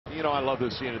You know, I love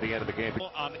this scene at the end of the game.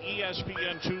 On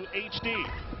ESPN2 HD,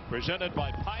 presented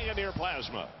by Pioneer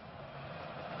Plasma.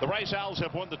 The Rice Owls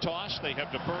have won the toss. They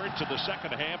have deferred to the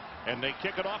second half, and they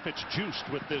kick it off. It's juiced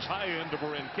with this high end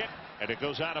over end kick, and it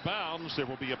goes out of bounds. There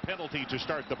will be a penalty to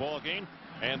start the ball game,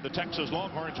 and the Texas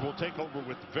Longhorns will take over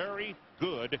with very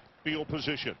good field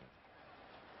position.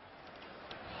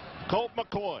 Colt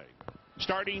McCoy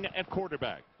starting at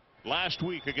quarterback. Last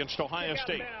week against Ohio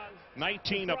State,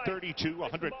 19 of 32,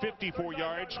 154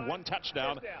 yards, 1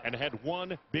 touchdown, and had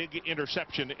 1 big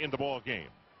interception in the ball game.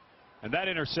 And that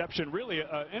interception, really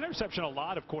interception a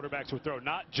lot of quarterbacks would throw,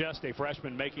 not just a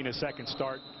freshman making his second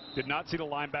start. Did not see the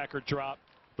linebacker drop,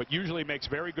 but usually makes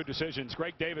very good decisions.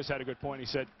 Greg Davis had a good point. He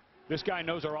said, this guy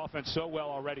knows our offense so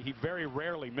well already, he very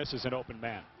rarely misses an open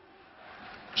man.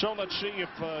 So let's see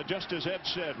if, just as Ed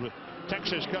said,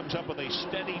 Texas comes up with a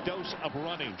steady dose of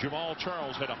running. Jamal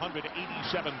Charles had 187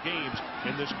 games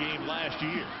in this game last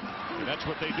year. And that's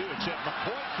what they do, except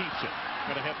McCoy keeps it.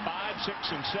 Going to have 5, 6,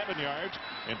 and 7 yards,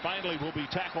 and finally will be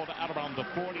tackled out around the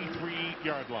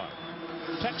 43-yard line.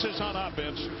 Texas on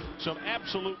offense, some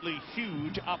absolutely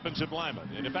huge offensive linemen.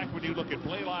 And in fact, when you look at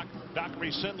Blaylock,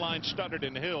 Dockery, Sinline, Studdard,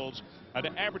 and Hills,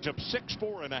 an average of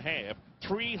 6'4½",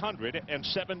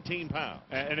 317 pounds.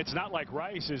 And it's not like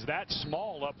Rice is that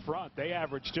small up front. They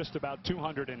average just about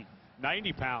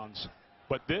 290 pounds.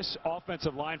 But this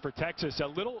offensive line for Texas, a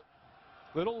little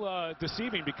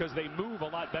deceiving because they move a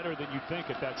lot better than you'd think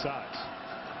at that size.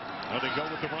 Well, they go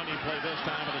with the running play this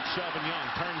time, and it's Selvin Young.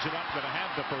 Turns it up, going to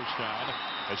have the first down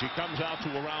as he comes out to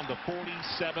around the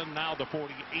 47, now the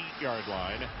 48-yard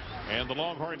line. And the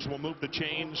Longhorns will move the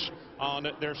chains on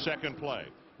their second play.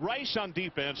 Rice on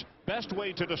defense, best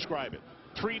way to describe it.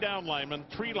 3 down linemen,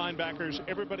 3 linebackers,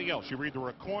 everybody else. You're either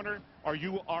a corner or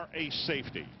you are a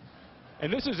safety.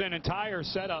 And this is an entire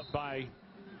setup by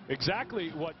exactly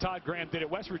what Todd Graham did at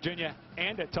West Virginia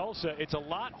and at Tulsa. It's a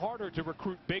lot harder to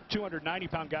recruit big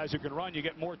 290-pound guys who can run. You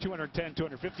get more 210,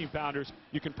 215-pounders.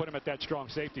 You can put them at that strong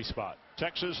safety spot.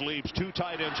 Texas leaves 2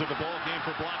 tight ends in the ball game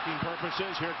for blocking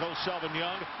purposes. Here goes Selvin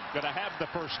Young. Going to have the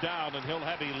first down, and he'll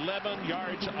have 11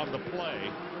 yards on the play.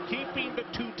 Keeping the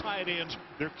 2 tight ends,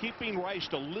 they're keeping Rice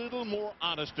a little more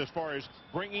honest as far as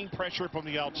bringing pressure from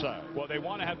the outside. Well, they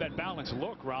want to have that balanced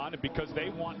look, Ron, because they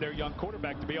want their young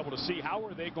quarterback to be able to see how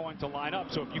are they going to line up.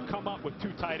 So if you come up with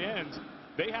 2 tight ends,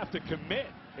 they have to commit.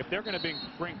 If they're going to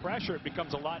bring pressure, it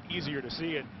becomes a lot easier to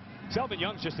see it. Selvin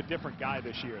Young's just a different guy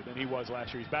this year than he was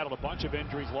last year. He's battled a bunch of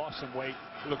injuries, lost some weight.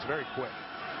 He looks very quick.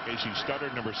 Casey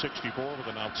Studdard, number 64, with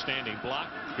an outstanding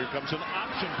block. Here comes an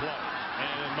option play.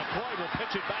 And McCoy will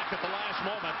pitch it back at the last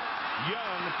moment.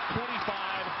 Young,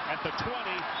 25 at the 20,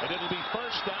 and it'll be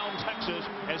first down Texas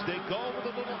as they go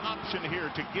with a little option here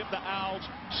to give the Owls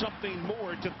something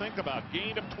more to think about.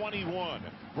 Gain of 21.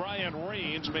 Brian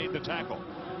Raines made the tackle.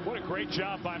 What a great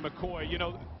job by McCoy. You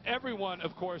know, everyone,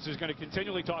 of course, is going to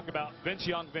continually talk about Vince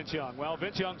Young, Vince Young. Well,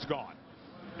 Vince Young's gone.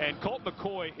 And Colt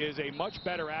McCoy is a much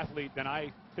better athlete than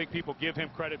I think people give him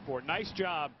credit for. Nice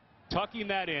job tucking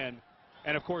that in.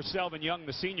 And, of course, Selvin Young,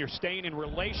 the senior, staying in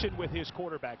relation with his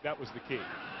quarterback. That was the key.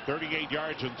 38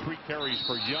 yards and 3 carries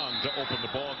for Young to open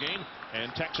the ball game.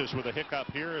 And Texas with a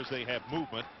hiccup here as they have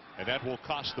movement. And that will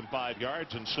cost them 5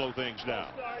 yards and slow things down.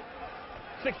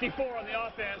 64 on the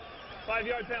offense.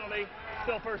 5-yard penalty.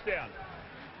 Still first down.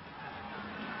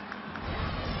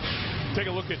 Take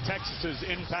a look at Texas's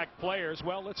impact players.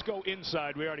 Well, let's go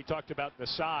inside. We already talked about the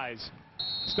size.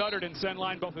 Studdard and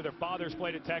Sinline, both of their fathers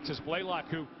played at Texas. Blaylock,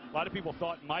 who a lot of people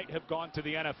thought might have gone to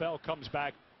the NFL, comes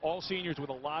back. All seniors with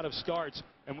a lot of starts,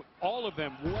 and all of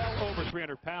them well over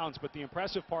 300 pounds. But the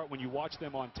impressive part when you watch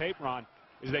them on tape, Ron,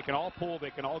 is they can all pull, they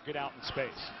can all get out in space.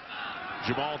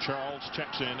 Jamal Charles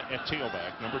checks in at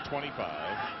tailback, number 25.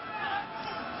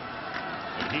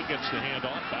 And he gets the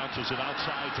handoff, bounces it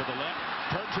outside to the left,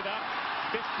 turns it up,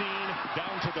 15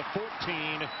 down to the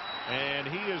 14, and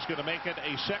he is going to make it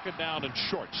a second down and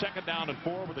short. Second down and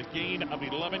 4 with a gain of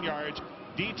 11 yards.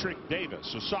 Dietrich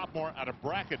Davis, a sophomore out of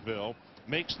Brackettville,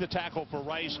 makes the tackle for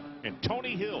Rice. And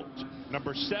Tony Hills,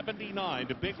 number 79,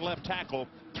 the big left tackle,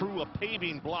 threw a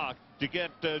paving block to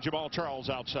get Jamal Charles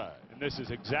outside. And this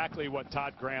is exactly what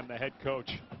Todd Graham, the head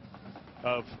coach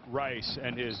of Rice,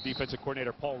 and his defensive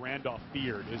coordinator Paul Randolph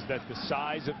feared, is that the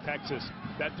size of Texas,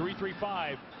 that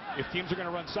 3-3-5, if teams are going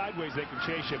to run sideways, they can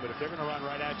chase you, but if they're going to run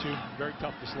right at you, very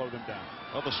tough to slow them down.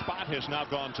 Well, the spot has now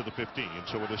gone to the 15,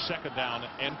 so with a second down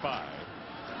and 5.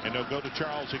 And they'll go to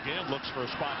Charles again, looks for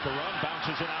a spot to run,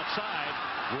 bounces it outside.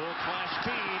 World-class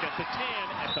speed at the 10,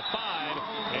 at the 5,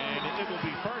 and it will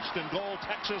be first and goal,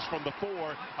 Texas from the 4.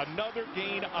 Another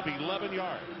gain of 11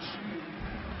 yards.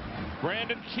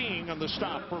 Brandon King on the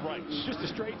stop for Rice. Just a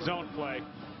straight zone play.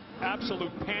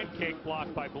 Absolute pancake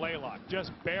block by Blaylock.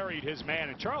 Just buried his man.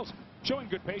 And Charles showing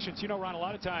good patience. You know, Ron, a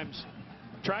lot of times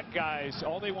track guys,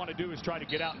 all they want to do is try to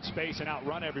get out in space and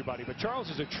outrun everybody. But Charles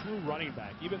is a true running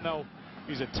back. Even though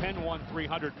he's a 10-1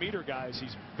 300-meter guy,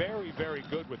 he's very, very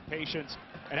good with patience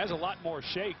and has a lot more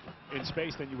shake in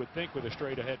space than you would think with a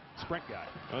straight-ahead sprint guy.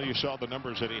 Well, you saw the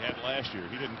numbers that he had last year.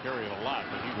 He didn't carry it a lot,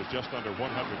 but he was just under 190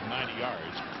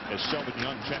 yards as Selvin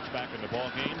Young checks back in the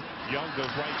ball game. Young goes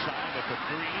right side at the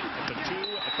 3, at the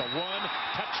 2, at the 1.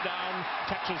 Touchdown,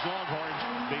 Texas Longhorns.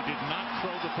 They did not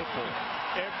throw the football.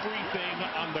 Everything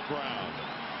on the ground.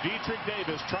 Dietrich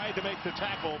Davis tried to make the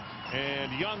tackle,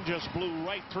 and Young just blew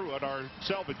right through it, or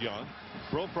Selvin Young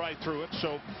broke right through it.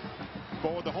 So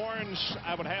for the Horns,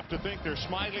 I would have to think they're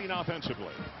smiling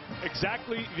offensively.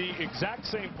 Exactly the exact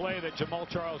same play that Jamaal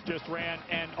Charles just ran,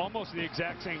 and almost the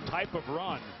exact same type of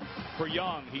run for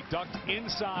Young. He ducked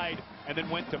inside and then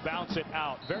went to bounce it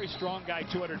out. Very strong guy,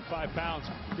 205 pounds.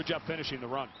 Good job finishing the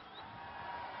run.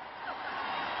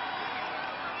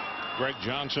 Greg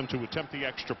Johnson to attempt the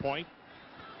extra point,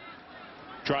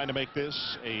 trying to make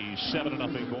this a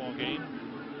 7-0 ball game.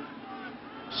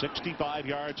 65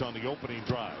 yards on the opening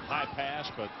drive. High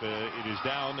pass, but it is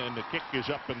down, and the kick is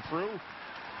up and through.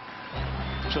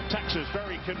 So Texas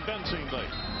very convincingly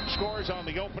scores on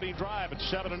the opening drive at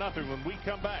 7-0. When we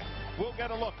come back, we'll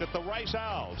get a look at the Rice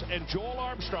Owls and Joel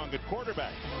Armstrong at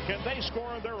quarterback. Can they score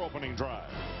on their opening drive?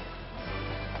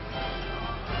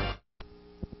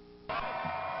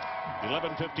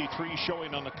 11:53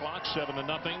 showing on the clock, 7-0.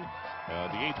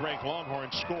 The 8th-ranked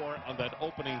Longhorns score on that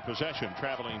opening possession,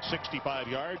 traveling 65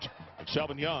 yards. And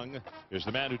Selvin Young is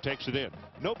the man who takes it in.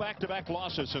 No back-to-back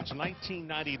losses since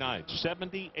 1999.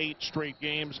 78 straight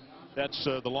games. That's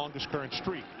the longest current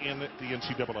streak in the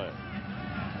NCAA.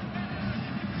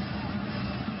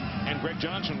 And Greg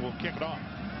Johnson will kick it off.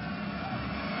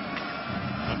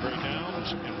 Andre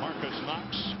Downs and Marcus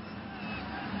Knox.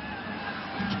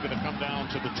 It's going to come down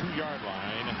to the 2-yard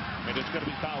line, and it's going to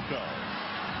be Falco.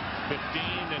 15,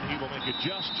 and he will make it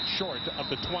just short of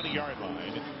the 20-yard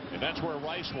line, and that's where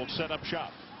Rice will set up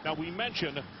shop. Now, we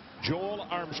mentioned Joel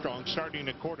Armstrong starting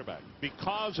at quarterback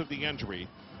because of the injury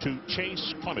to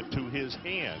Chase Clement to his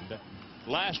hand.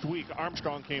 Last week,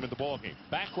 Armstrong came in the ballgame.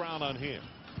 Background on him: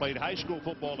 played high school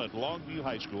football at Longview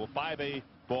High School, 5A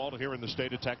ball here in the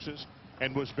state of Texas,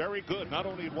 and was very good, not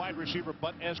only at wide receiver,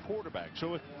 but as quarterback.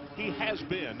 So he has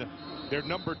been their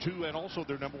number 2 and also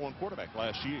their number 1 quarterback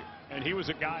last year. And he was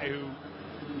a guy who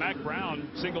Mack Brown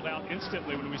singled out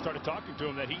instantly when we started talking to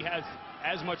him, that he has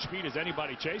as much speed as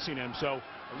anybody chasing him. So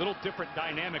a little different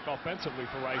dynamic offensively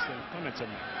for Rice than Clements in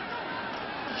there.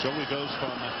 So he goes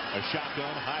from a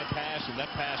shotgun, high pass, and that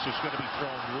pass is going to be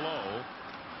thrown low.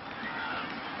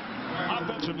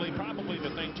 Offensively, probably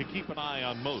the thing to keep an eye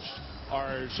on most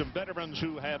are some veterans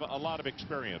who have a lot of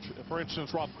experience. For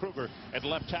instance, Rob Kruger at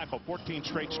left tackle, 14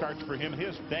 straight starts for him.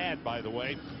 His dad, by the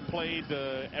way, played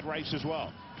at Rice as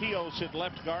well. Keos at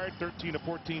left guard, 13 of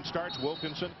 14 starts.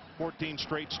 Wilkinson, 14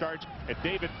 straight starts. And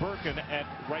David Birkin at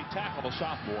right tackle, a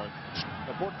sophomore,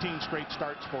 14 straight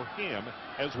starts for him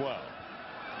as well.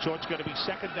 So it's going to be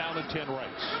 2nd down and 10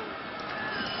 Rice.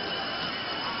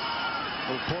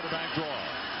 Little quarterback draw.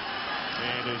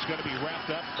 And it's going to be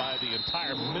wrapped up by the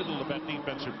entire middle of that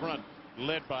defensive front,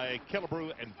 led by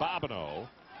Killebrew and Bobineau.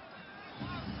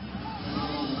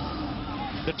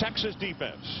 The Texas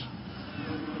defense.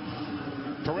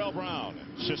 Terrell Brown,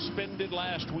 suspended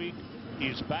last week.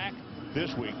 He's back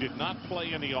this week. Did not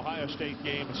play in the Ohio State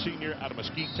game. A senior out of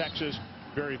Mesquite, Texas.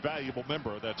 Very valuable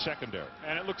member of that secondary.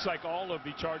 And it looks like all of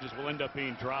the charges will end up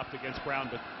being dropped against Brown.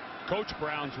 But Coach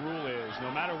Brown's rule is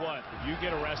no matter what, if you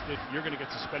get arrested, you're going to get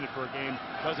suspended for a game.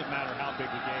 Doesn't matter how big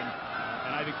the game.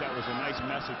 And I think that was a nice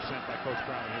message sent by Coach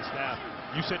Brown and his staff.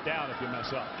 You sit down if you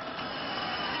mess up.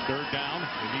 3rd down.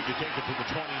 They need to take it to the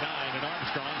 29, and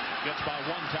Armstrong gets by 1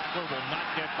 tackler, will not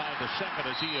get by the 2nd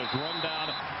as he is run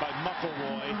down by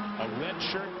McElroy, a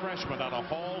redshirt freshman out of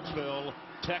Hallsville,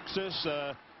 Texas.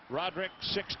 Roderick,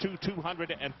 6'2",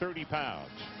 230 pounds.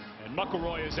 And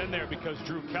McElroy is in there because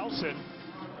Drew Kelson,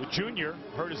 the junior,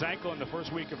 hurt his ankle in the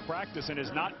first week of practice and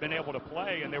has not been able to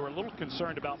play, and they were a little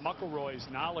concerned about McElroy's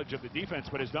knowledge of the defense,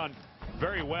 but has done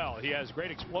very well. He has great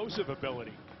explosive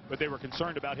ability, but they were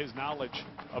concerned about his knowledge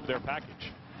of their package.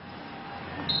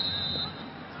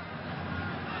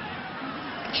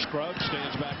 Scruggs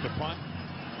stands back to punt.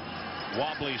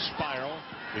 Wobbly spiral,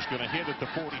 is going to hit at the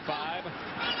 45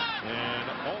 and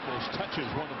almost touches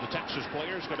one of the Texas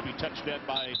players. Going to be touched dead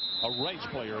by a Rice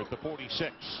player at the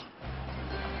 46.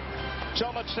 So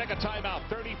let's take a timeout.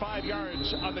 35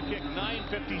 yards on the kick.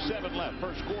 9:57 left.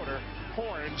 First quarter.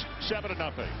 Horns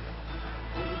 7-0.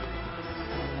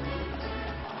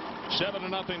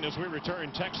 7-0 as we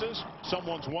return Texas.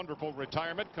 Someone's wonderful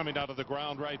retirement coming out of the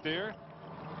ground right there.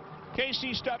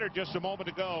 Casey Studdard just a moment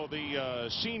ago, the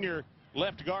senior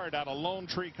left guard out of Lone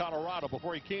Tree, Colorado,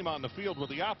 before he came on the field with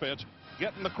the offense,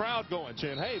 getting the crowd going,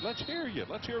 saying, hey, let's hear you.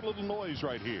 Let's hear a little noise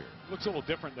right here. Looks a little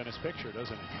different than his picture,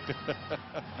 doesn't it?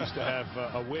 Used to have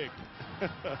a wig.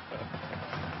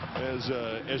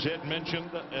 As Ed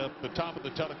mentioned at the top of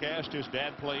the telecast, his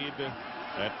dad played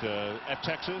at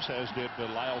Texas, as did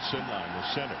Lyle Sinline,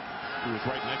 the center, who was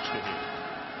right next to him.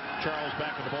 Charles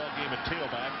back in the ball game at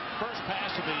tailback. First pass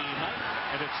of the night,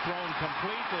 and it's thrown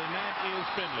complete, and that is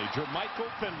Finley. Jermichael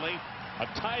Finley, a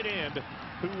tight end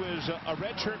who is a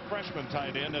redshirt freshman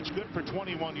tight end that's good for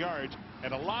 21 yards.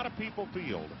 And a lot of people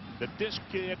feel that this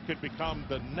kid could become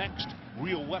the next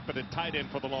real weapon at tight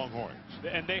end for the Longhorns.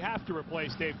 And they have to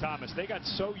replace Dave Thomas. They got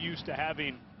so used to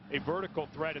having a vertical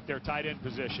threat at their tight end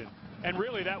position. And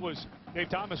really, Dave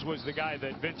Thomas was the guy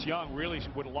that Vince Young really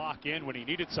would lock in when he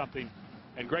needed something.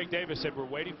 And Greg Davis said, we're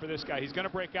waiting for this guy. He's going to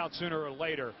break out sooner or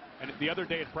later. And the other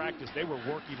day at practice, they were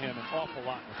working him an awful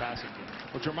lot in the passing game.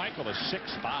 Well, Jermichael is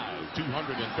 6'5",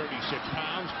 236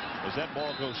 pounds. As that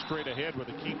ball goes straight ahead with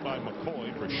a keep by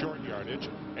McCoy for short yardage.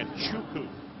 And Chukwu,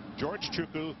 George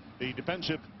Chukwu, the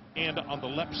defensive end on the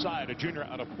left side, a junior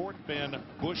out of Fort Bend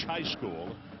Bush High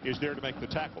School, is there to make the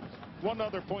tackle. One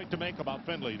other point to make about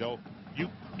Finley, though.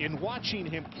 In watching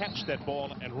him catch that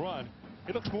ball and run,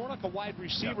 he looks more like a wide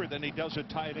receiver than he does a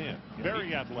tight end.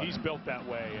 Very athletic. He's built that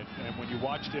way. And when you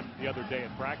watched him the other day at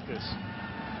practice,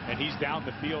 and he's down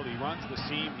the field, he runs the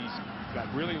seam. He's got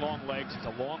really long legs. He's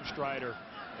a long strider.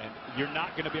 And you're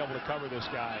not going to be able to cover this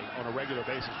guy on a regular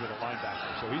basis with a linebacker.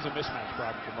 So he's a mismatch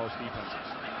problem for most defenses.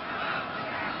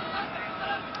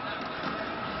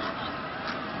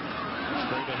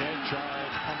 Straight ahead,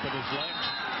 Charles pumping his legs.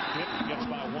 Gets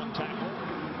by one tackle.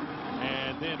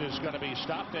 And then is going to be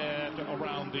stopped at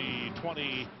around the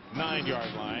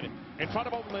 29-yard line. In front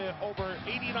of over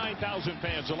 89,000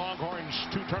 fans, the Longhorns'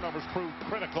 2 turnovers proved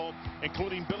critical,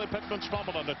 including Billy Pittman's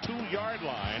fumble on the 2-yard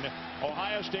line.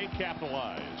 Ohio State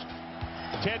capitalized.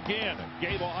 Ted Ginn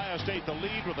gave Ohio State the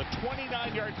lead with a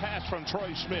 29-yard pass from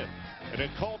Troy Smith. And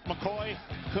then Colt McCoy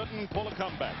couldn't pull a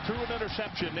comeback. Threw an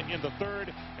interception in the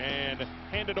third and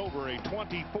handed over a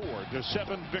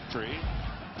 24-7 victory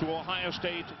to Ohio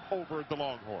State over the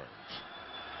Longhorns.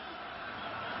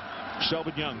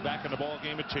 Selvin Young back in the ball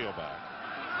game at tailback.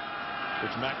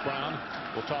 It's Mack Brown.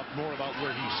 We'll talk more about where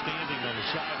he's standing on the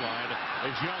sideline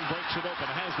as Young breaks it open,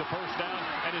 has the first down,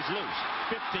 and is loose.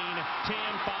 15, 10,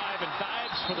 5, and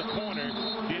dives for the corner.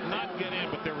 Did not get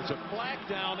in, but there was a flag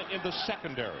down in the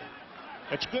secondary.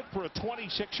 It's good for a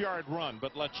 26-yard run,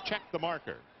 but let's check the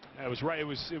marker. That was right. It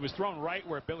was thrown right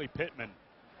where Billy Pittman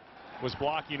was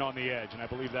blocking on the edge, and I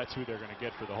believe that's who they're going to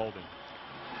get for the holding.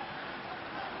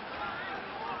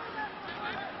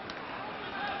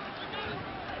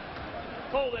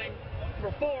 Holding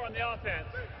for 4 on the offense.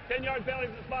 10-yard penalty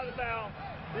for the spotted foul.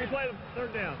 Replay the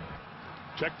third down.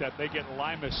 Check that. They get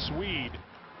Lima Swede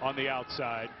on the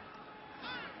outside.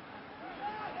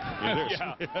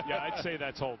 Yeah, I'd say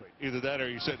that's holding. Either that or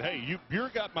you said, hey, you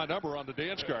got my number on the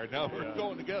dance card. Now we're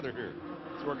going together here.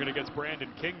 It's working against Brandon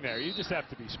King there. You just have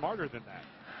to be smarter than that.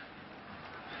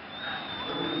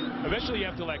 Eventually you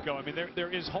have to let go. I mean, there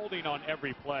is holding on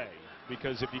every play,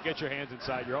 because if you get your hands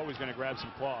inside, you're always going to grab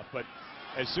some cloth. But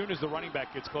as soon as the running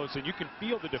back gets close, and you can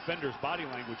feel the defender's body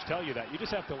language tell you that, you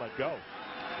just have to let go.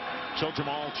 So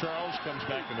Jamal Charles comes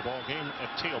back in the ball game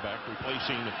at tailback,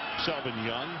 replacing Selvin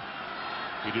Young.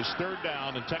 It is third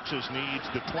down, and Texas needs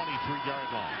the 23-yard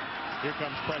line. Here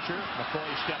comes pressure. McCoy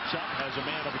steps up, has a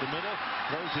man over the middle,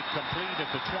 throws it complete at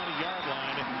the 20-yard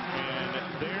line, and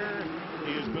there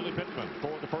is Billy Pittman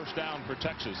for the first down for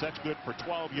Texas. That's good for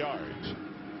 12 yards.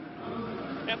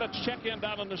 And let's check in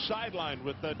down on the sideline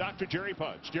with Dr. Jerry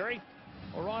Pudge. Jerry?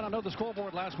 Well, Ron, I know the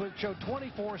scoreboard last week showed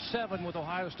 24-7 with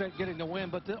Ohio State getting the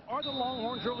win, but are the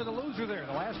Longhorns really the loser there?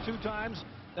 The last 2 times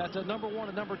that the number 1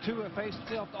 and number 2 have faced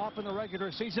off in the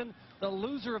regular season, the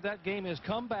loser of that game has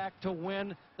come back to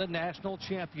win the national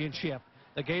championship.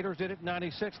 The Gators did it in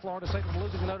 '96. Florida State was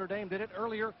losing to Notre Dame did it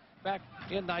earlier back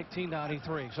in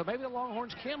 1993. So maybe the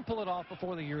Longhorns can pull it off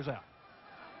before the year's out.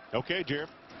 Okay, Jerry.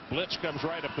 Blitz comes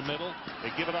right up the middle.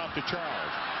 They give it off to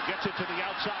Charles. Gets it to the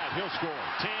outside. He'll score.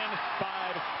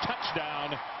 10-5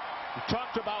 touchdown. We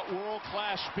talked about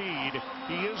world-class speed.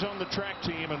 He is on the track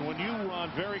team, and when you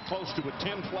run very close to a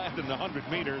 10 flat in the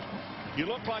 100 meters, you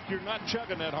look like you're not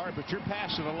chugging that hard, but you're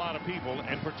passing a lot of people,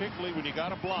 and particularly when you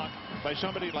got a block by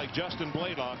somebody like Justin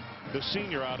Blaylock, the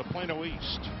senior out of Plano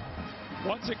East.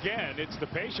 Once again, it's the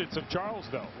patience of Charles,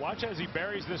 though. Watch as he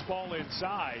buries this ball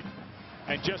inside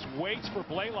and just waits for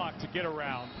Blaylock to get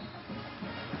around.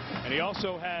 And he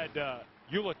also had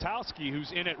Ulatowski,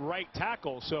 who's in at right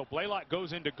tackle. So Blaylock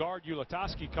goes in to guard.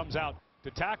 Ulatowski comes out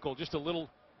to tackle. Just a little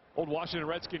old Washington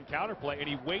Redskin counterplay, and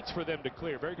he waits for them to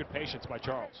clear. Very good patience by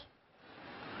Charles.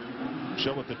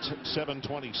 So at the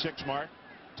 7:26 mark,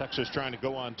 Texas trying to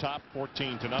go on top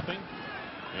 14-0.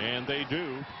 And they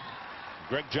do.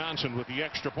 Greg Johnson with the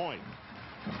extra point.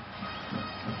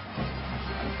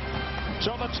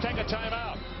 So let's take a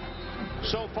timeout.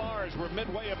 So far, as we're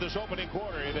midway of this opening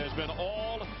quarter, it has been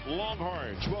all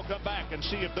Longhorns. We'll come back and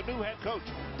see if the new head coach,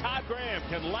 Todd Graham,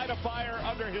 can light a fire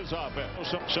under his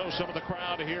offense. So some of the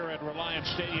crowd here at Reliance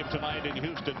Stadium tonight in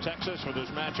Houston, Texas, for this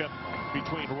matchup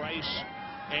between Rice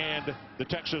and the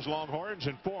Texas Longhorns,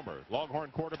 and former Longhorn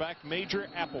quarterback Major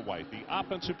Applewhite, the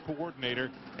offensive coordinator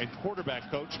and quarterback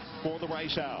coach for the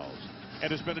Rice Owls.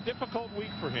 And it's been a difficult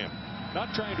week for him.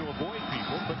 Not trying to avoid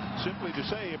people, but simply to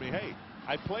say, I mean, hey,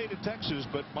 I played at Texas,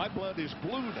 but my blood is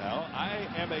blue now. I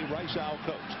am a Rice Owl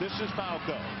coach. This is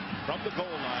Falco from the goal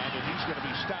line, and he's going to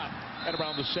be stopped at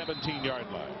around the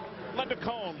 17-yard line. Linda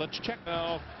Cohn, let's check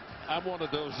now. I'm one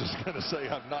of those that's going to say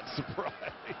I'm not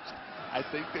surprised. I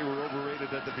think they were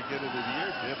overrated at the beginning of the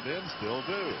year. Then still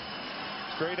do.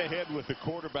 Straight ahead with the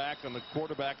quarterback on the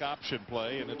quarterback option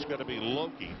play, and it's going to be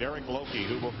Loki, Derek Loki,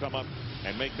 who will come up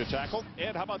and make the tackle.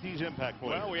 Ed, how about these impact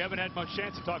plays? Well, we haven't had much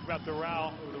chance to talk about the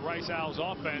Rice Owls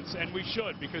offense, and we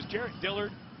should, because Jarrett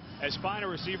Dillard, as fine a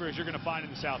receiver as you're going to find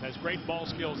in the South, has great ball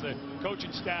skills. The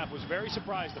coaching staff was very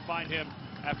surprised to find him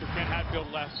after Ken Hatfield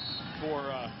left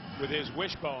with his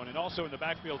wishbone. And also in the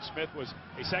backfield, Smith was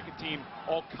a second-team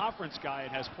all-conference guy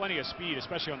and has plenty of speed,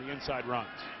 especially on the inside runs.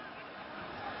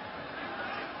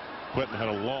 Quentin had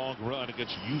a long run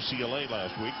against UCLA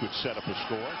last week, which set up a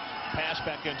score. Pass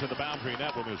back into the boundary, and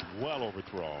that one is well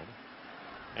overthrown.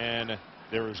 And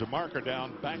there is a marker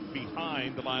down back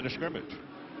behind the line of scrimmage.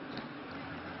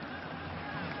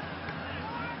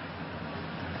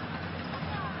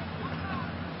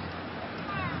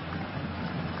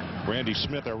 Randy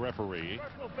Smith, our referee.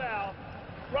 Personal foul,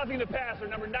 roughing the passer,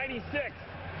 number 96.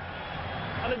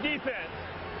 On the defense,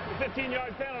 the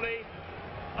 15-yard penalty,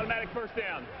 automatic first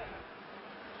down.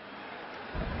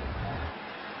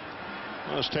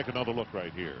 Let's take another look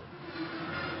right here.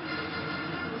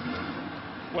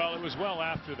 Well, it was well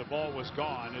after the ball was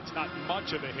gone. It's not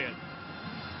much of a hit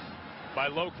by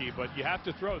Loki, but you have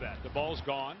to throw that. The ball's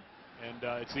gone, and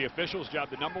it's the officials' job.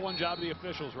 The number one job of the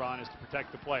officials, Ron, is to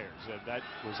protect the players. That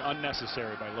was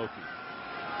unnecessary by Loki.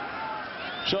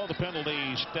 So the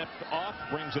penalty stepped off,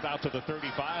 brings it out to the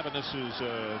 35, and this is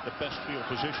the best field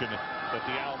position that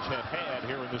the Owls have had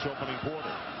here in this opening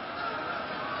quarter.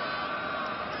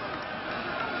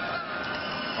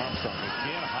 Armstrong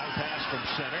again, a high pass from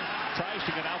center, tries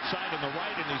to get outside on the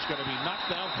right, and he's going to be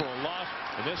knocked down for a loss.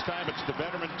 And this time it's the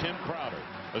veteran Tim Crowder,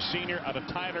 a senior out of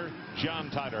John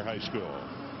Tyler High School.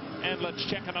 And let's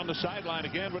check it on the sideline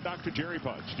again with Dr. Jerry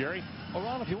Punch. Jerry? Well,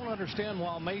 Ron, if you want to understand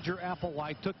why Major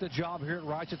Applewhite took the job here at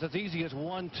Rice, it's as easy as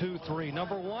 1, 2, 3.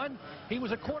 Number one, he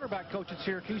was a quarterback coach at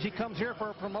Syracuse. He comes here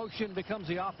for a promotion, becomes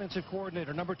the offensive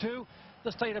coordinator. Number two,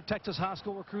 the state of Texas high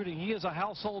school recruiting. He is a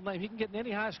household name. He can get in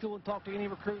any high school and talk to any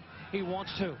recruit he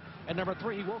wants to. And number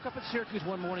three, he woke up at Syracuse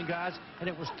one morning, guys, and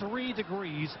it was 3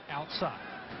 degrees outside.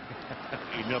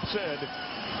 Enough said.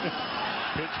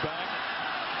 Pitch back.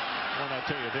 When I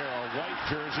tell you, there are white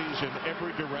jerseys in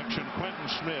every direction. Quentin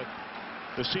Smith,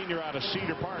 the senior out of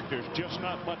Cedar Park, there's just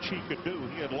not much he could do.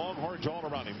 He had Longhorns all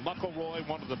around him. McElroy,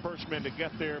 one of the first men to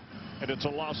get there, and it's a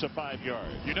loss of 5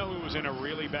 yards. You know who was in a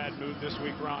really bad mood this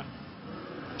week, Ron?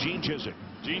 Gene Chizik.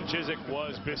 Gene Chizik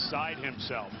was beside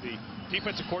himself. The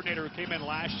defensive coordinator who came in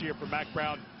last year for Mack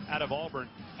Brown out of Auburn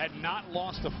had not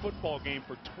lost a football game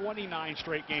for 29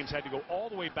 straight games, had to go all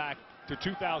the way back to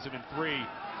 2003,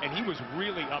 and he was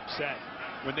really upset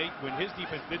when his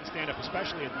defense didn't stand up,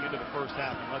 especially at the end of the first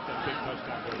half, and let that big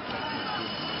touchdown go to Texas.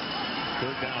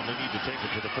 Third down, they need to take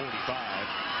it to the 45.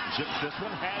 Zips this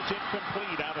one, has it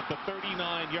complete out at the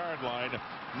 39-yard line.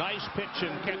 Nice pitch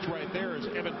and catch right there is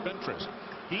Evan Fentress.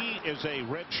 He is a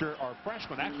redshirt, or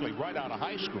freshman, actually right out of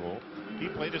high school. He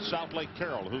played at South Lake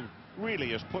Carroll, who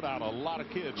really has put out a lot of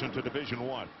kids into Division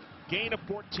I. Gain of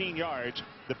 14 yards.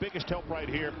 The biggest help right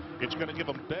here. It's going to give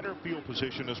them better field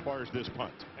position as far as this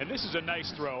punt. And this is a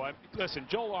nice throw. Listen,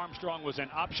 Joel Armstrong was an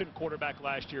option quarterback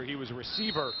last year. He was a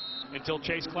receiver until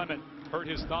Chase Clement hurt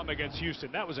his thumb against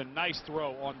Houston. That was a nice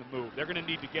throw on the move. They're going to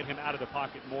need to get him out of the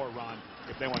pocket more, Ron,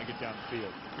 if they want to get down the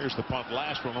field. Here's the punt.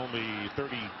 Last one only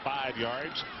 35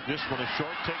 yards. This one is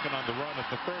short. Taken on the run at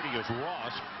the 30 is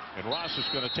Ross. And Ross is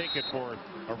going to take it for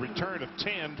a return of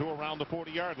 10 to around the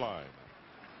 40-yard line.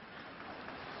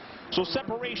 So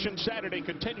Separation Saturday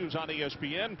continues on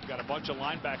ESPN. Got a bunch of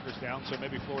linebackers down, so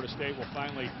maybe Florida State will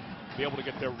finally be able to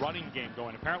get their running game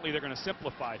going. Apparently they're going to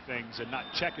simplify things and not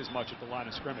check as much at the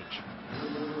line of scrimmage.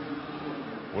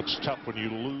 What's tough when you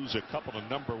lose a couple of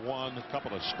number one, a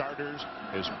couple of starters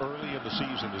as early in the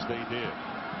season as they did.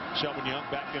 Selvin Young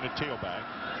back in a tailback.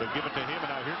 They'll give it to him, and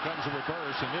now here comes a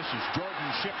reverse, and this is Jordan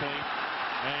Shipley.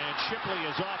 And Shipley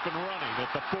is off and running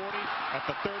at the 40, at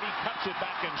the 30, cuts it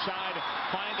back inside,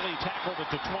 finally tackled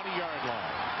at the 20-yard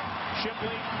line.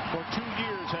 Shipley, for 2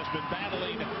 years, has been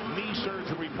battling knee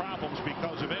surgery problems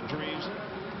because of injuries.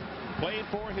 Played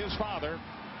for his father,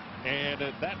 and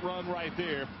that run right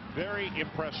there, very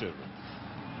impressive.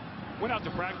 Went out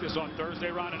to practice on Thursday,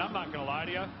 Ron, and I'm not going to lie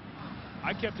to you.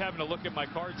 I kept having to look at my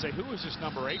card and say, who is this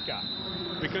number 8 guy?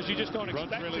 Because you just don't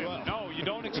expect really him. well. No, you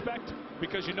don't expect,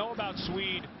 because you know about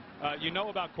Swede, you know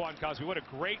about Quan Cosby. What a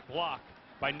great block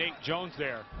by Nate Jones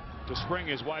there to spring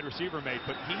his wide receiver mate.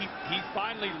 But he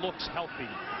finally looks healthy,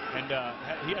 and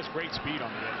he has great speed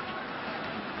on the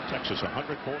edge. Texas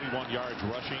 141 yards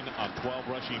rushing on 12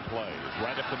 rushing plays.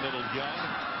 Right up the middle, Young.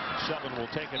 Selvin will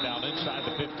take it down inside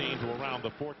the 15 to around the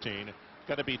 14.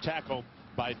 Going to be tackled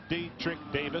by Dietrich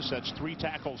Davis. That's 3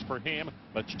 tackles for him.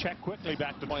 Let's check quickly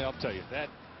back to I'll tell you that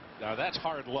that's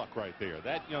hard luck right there.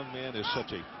 That young man is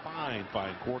such a fine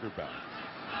quarterback.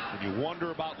 When you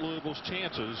wonder about Louisville's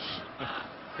chances,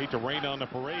 hate to rain on the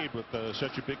parade with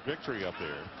such a big victory up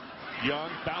there. Young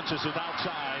bounces it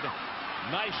outside.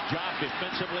 Nice job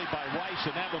defensively by Rice,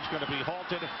 and that one's going to be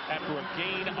halted after a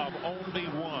gain of only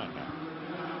 1.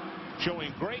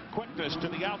 Showing great quickness to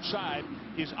the outside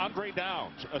is Andre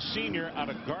Downs, a senior out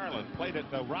of Garland, played at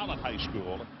Rowlett High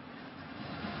School.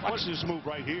 Watch this move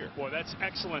right here. Boy, that's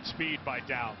excellent speed by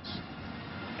Downs.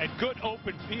 And good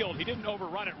open field. He didn't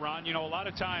overrun it, Ron. You know, a lot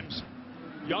of times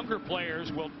younger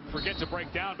players will forget to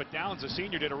break down, but Downs, a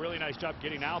senior, did a really nice job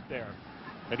getting out there.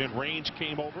 And then Range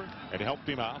came over and helped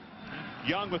him out.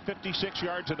 Young with 56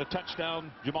 yards and a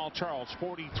touchdown. Jamal Charles,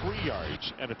 43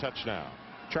 yards and a touchdown.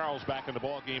 Charles back in the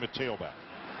ball game at tailback.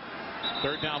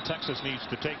 Third down, Texas needs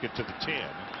to take it to the 10.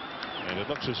 And it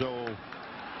looks as though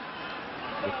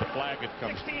with the flag it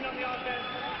comes. 16 on the offense,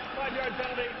 5-yard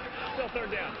penalty, still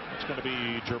third down. It's going to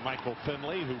be Jermichael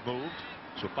Finley who moved.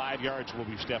 So 5 yards will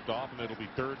be stepped off, and it'll be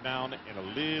third down and a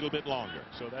little bit longer.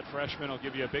 So that freshman will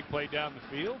give you a big play down the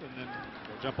field, and then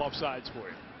they'll jump off sides for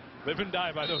you. Live and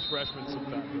die by those freshmen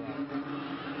sometimes.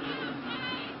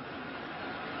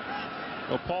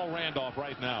 Well, Paul Randolph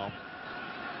right now,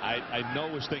 I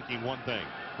know is thinking one thing.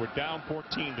 We're down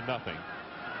 14-0,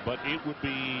 but it would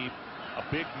be a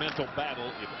big mental battle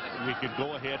if we could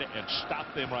go ahead and stop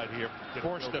them right here,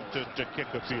 force them to kick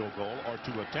a field goal or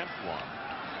to attempt one.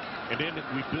 And then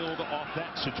we build off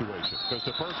that situation, because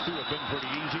the first 2 have been pretty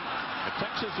easy. And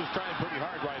Texas is trying pretty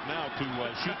hard right now to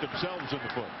shoot themselves in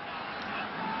the foot.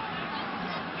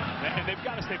 And they've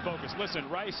got to stay focused. Listen,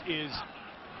 Rice is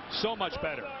so much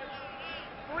better.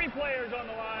 3 players on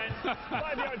the line,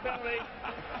 5-yard penalty,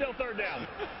 still third down.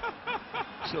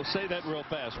 So say that real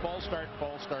fast. False start,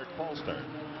 false start, false start.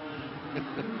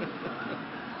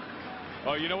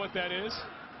 Oh, you know what that is?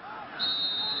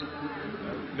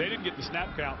 They didn't get the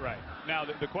snap count right. Now,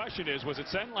 the question is, was it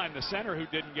Senline, the center, who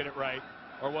didn't get it right,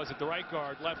 or was it the right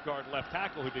guard, left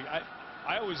tackle who did?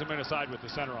 I always am going to side with the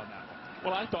center on that one.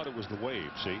 Well, I thought it was the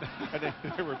wave, see? And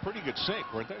they were in pretty good sync,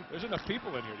 weren't they? There's enough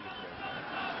people in here to get the wave.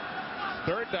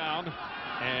 Third down,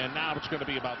 and now it's going to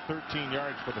be about 13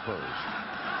 yards for the Birds.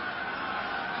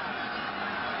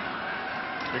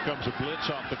 Here comes a blitz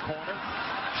off the corner.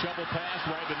 Shovel pass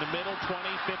right in the middle, 20,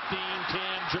 15,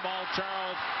 10. Jamal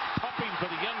Charles pumping for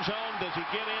the end zone. Does he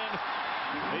get in?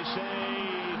 They say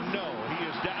no. He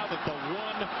is down at the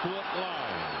 1-foot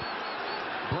line.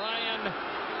 Brian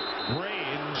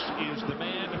Graves is the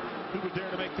man who was there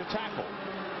to make the tackle.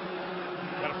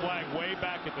 Got a flag way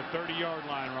back at the 30-yard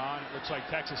line, Ron. Looks like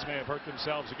Texas may have hurt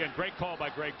themselves. Again, great call by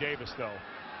Greg Davis, though.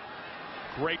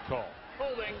 Great call.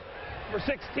 Holding, number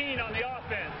 16 on the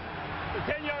offense. The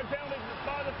 10-yard penalty to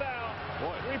spot the foul.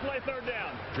 Boy. Replay third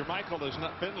down. Jermichael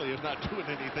Finley is not doing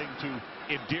anything to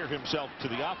endear himself to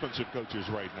the offensive coaches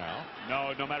right now.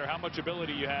 No matter how much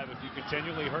ability you have, if you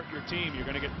continually hurt your team, you're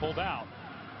going to get pulled out.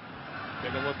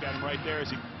 Take a look at him right there as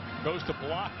he goes to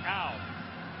block out.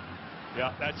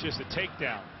 Yeah, that's just a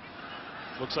takedown.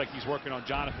 Looks like he's working on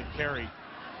Jonathan Carey,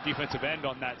 defensive end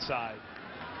on that side.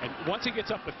 And once he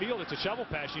gets up the field, it's a shovel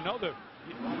pass. You know,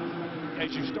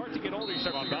 as you start to get older, you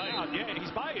start to figure out, yeah, he's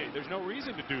by you. There's no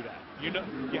reason to do that. You know,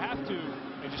 you have to,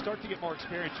 as you start to get more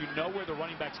experience, you know where the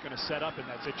running back's going to set up in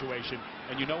that situation,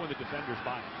 and you know when the defender's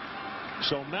by him.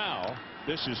 So now,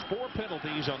 this is 4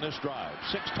 penalties on this drive,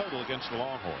 6 total against the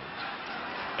Longhorns.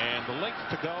 And the length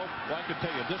to go, well, I can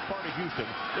tell you, this part of Houston,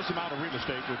 this amount of real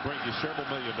estate would bring you several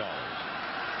 $1 million.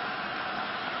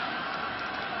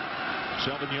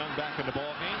 Selvin Young back in the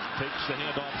ball game, takes the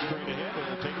handoff straight ahead, and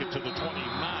will take it to the 29.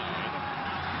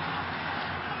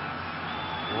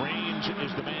 Range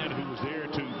is the man who was there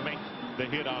to make the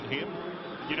hit on him.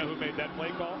 You know who made that play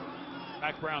call?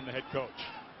 Mack Brown, the head coach.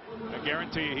 I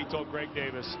guarantee you, he told Greg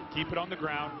Davis, keep it on the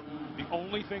ground. The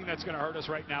only thing that's going to hurt us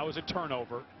right now is a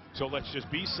turnover. So let's just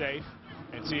be safe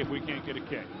and see if we can't get a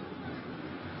kick.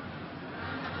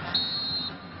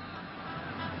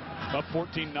 Up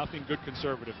 14-0, good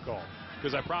conservative call.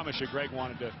 Because I promise you, Greg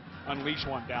wanted to unleash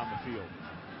one down the field.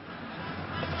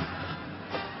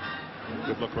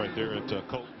 Good look right there at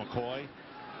Colt McCoy.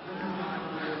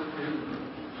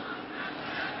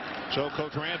 So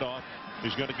Coach Randolph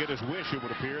is going to get his wish, it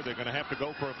would appear. They're going to have to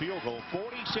go for a field goal.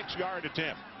 46-yard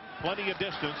attempt. Plenty of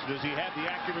distance. Does he have the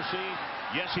accuracy?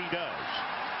 Yes, he does.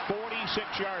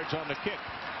 46 yards on the kick.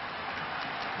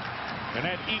 And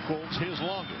that equals his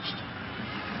longest.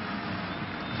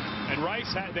 And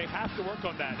Rice, they have to work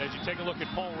on that. As you take a look at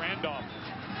Paul Randolph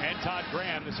and Todd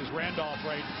Graham, this is Randolph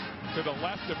right to the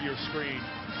left of your screen,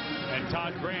 and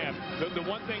Todd Graham. The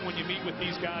one thing when you meet with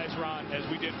these guys, Ron, as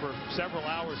we did for several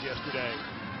hours yesterday,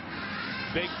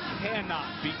 they cannot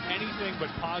be anything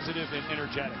but positive and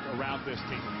energetic around this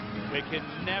team. They can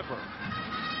never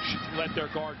let their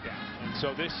guard down. And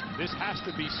so this has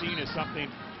to be seen as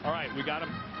something, all right, we got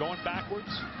them going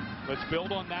backwards. Let's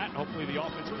build on that, and hopefully the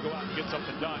offense will go out and get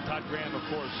something done. Todd Graham, of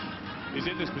course, is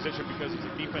in this position because he's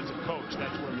a defensive coach.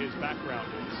 That's where his background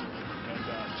is. And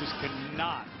just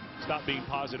cannot stop being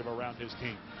positive around his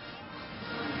team.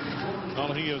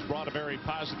 Well, he has brought a very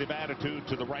positive attitude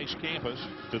to the Rice campus,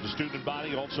 to the student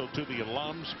body, also to the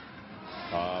alums.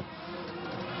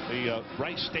 The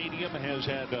Rice Stadium has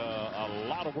had a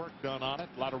lot of work done on it,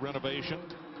 a lot of renovation.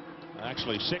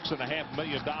 Actually, $6.5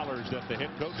 million that the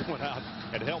head coach went out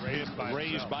and helped him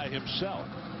raise by himself.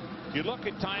 You look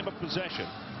at time of possession,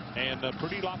 and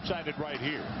pretty lopsided right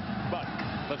here. But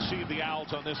let's see if the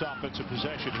Owls on this offensive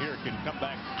possession here can come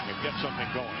back and get something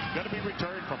going. Going to be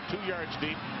returned from 2 yards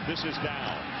deep. This is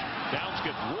down. Downs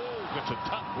gets a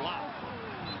tough block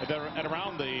at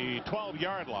around the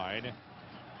 12-yard line,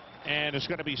 and it's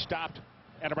going to be stopped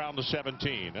at around the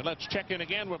 17. And let's check in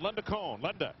again with Linda Cohn.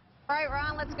 Linda. All right,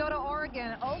 Ron, let's go to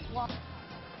Oregon. Oklahoma.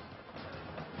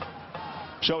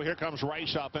 So here comes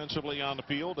Rice offensively on the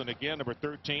field, and again, number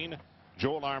 13,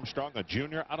 Joel Armstrong, a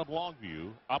junior out of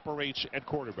Longview, operates at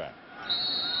quarterback.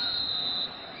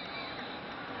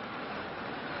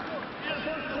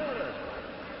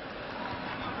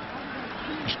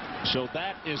 So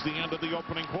that is the end of the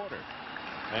opening quarter.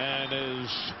 And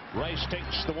as Rice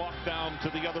takes the walk down to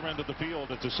the other end of the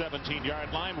field at the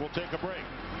 17-yard line, we'll take a break.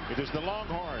 It is the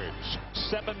Longhorns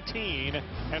 17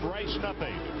 and Rice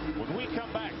nothing. When we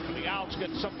come back, the Owls get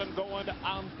something going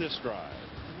on this drive.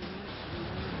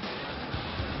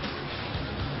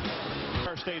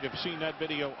 Our state have seen that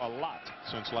video a lot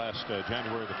since last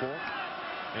January the 4th,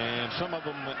 and some of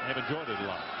them have enjoyed it a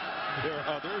lot. There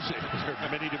are others, there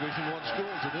are many Division I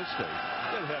schools in this state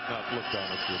that have not looked on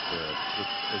it with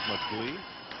as much glee.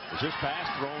 As this pass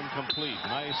thrown complete.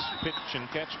 Nice pitch and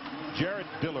catch. Jared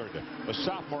Dillard, a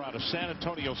sophomore out of San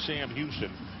Antonio Sam Houston,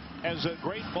 has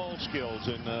great ball skills.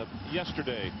 And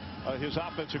yesterday, his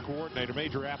offensive coordinator,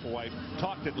 Major Applewhite,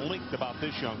 talked at length about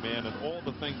this young man and all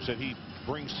the things that he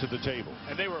brings to the table.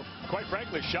 And they were, quite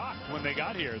frankly, shocked when they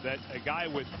got here that a guy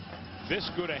with this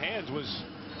good of hands was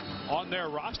on their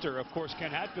roster. Of course,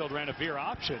 Ken Hatfield ran a veer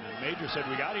option, and Major said,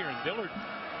 we got here, and Dillard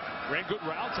ran good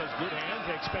routes, has good hands.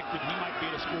 They expected he might be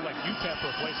at a school like UTEP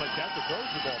or a place like that that throws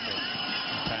the ball more.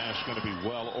 Pass going to be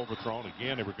well overthrown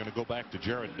again, and we're going to go back to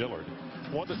Jared Dillard.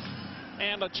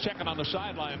 And let's check it on the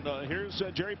sideline. Here's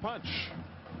Jerry Punch.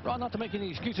 Well, not to make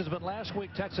any excuses, but last week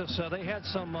Texas they had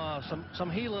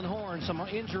some healing horns, some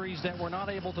injuries that were not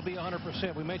able to be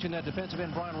 100%. We mentioned that defensive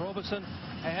end Brian Robeson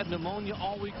had pneumonia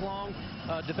all week long.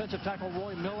 Defensive tackle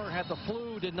Roy Miller had the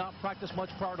flu, did not practice much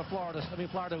prior to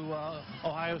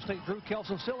Ohio State. Drew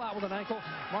Kelson still out with an ankle.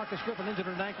 Marcus Griffin injured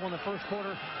an ankle in the first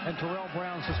quarter, and Terrell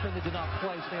Brown suspended, did not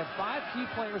play. So they had 5 key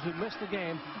players who missed the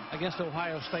game against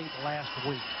Ohio State last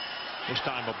week. This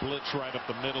time a blitz right up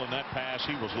the middle, and that pass,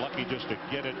 he was lucky just to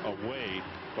get it away.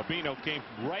 Babino came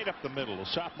right up the middle, a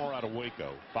sophomore out of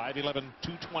Waco, 5'11",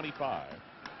 225.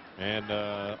 And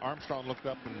Armstrong looked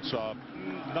up and saw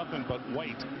nothing but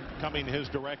white coming his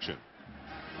direction.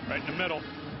 Right in the middle.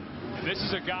 And this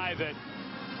is a guy that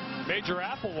Major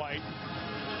Applewhite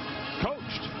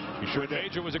coached. He sure did.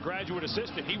 Major was a graduate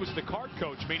assistant. He was the card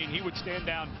coach, meaning he would stand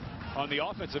down on the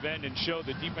offensive end and show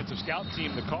the defensive scout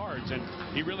team the cards, and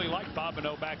he really liked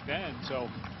Bobineau back then. So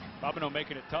Bobineau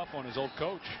making it tough on his old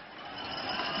coach.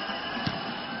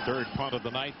 Third punt of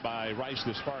the night by Rice,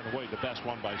 this far and away the best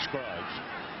one by Scruggs.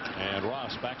 And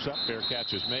Ross backs up. Fair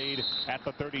catch is made at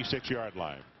the 36-yard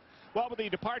line. Well, with the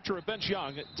departure of Vince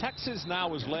Young, Texas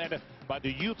now is led by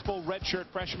the youthful redshirt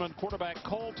freshman quarterback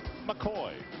Colt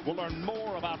McCoy. We'll learn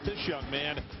more about this young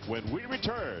man when we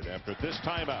return after this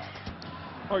timeout.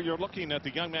 Or you're looking at the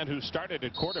young man who started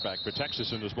at quarterback for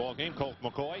Texas in this ball game, Colt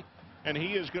McCoy, and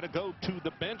he is going to go to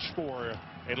the bench for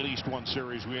at least one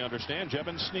series, we understand.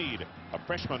 Jevin Sneed, a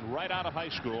freshman right out of high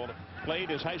school, played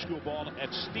his high school ball at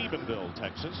Stephenville,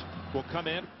 Texas, will come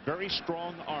in, very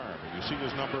strong arm. You see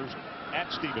his numbers at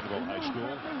Stephenville High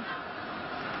School.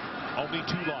 Only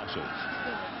 2 losses.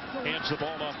 Hands the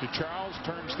ball off to Charles,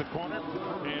 turns the corner,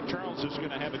 and Charles is going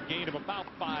to have a gain of about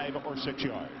 5 or 6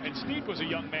 yards. And Sneed was a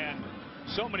young man.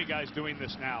 So many guys doing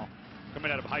this now,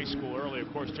 coming out of high school early.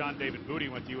 Of course, John David Moody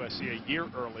went to USC a year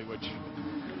early, which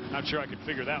I'm not sure I could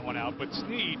figure that one out. But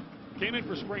Sneed came in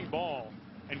for spring ball,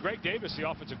 and Greg Davis, the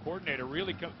offensive coordinator,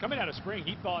 really coming out of spring,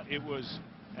 he thought it was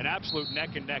an absolute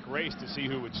neck-and-neck race to see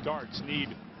who would start,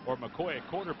 Sneed or McCoy at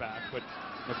quarterback. But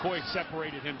McCoy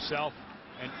separated himself,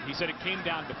 and he said it came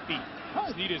down to feet.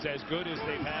 Sneed is as good as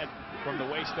they've had from the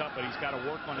waist up, but he's got to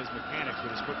work on his mechanics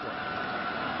with his footwork.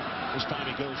 This time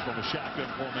he goes from a shotgun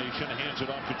formation, hands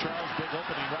it off to Charles. Big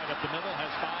opening right up the middle.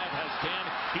 Has 5, has 10.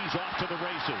 He's off to the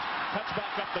races. Cuts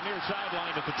back up the near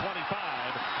sideline at the 25,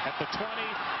 at the 20,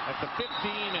 at the 15,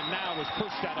 and now is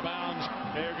pushed out of bounds.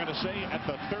 They're going to say at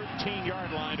the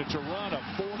 13-yard line. It's a run of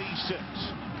 46.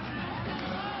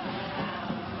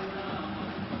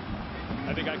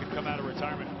 I think I could come out of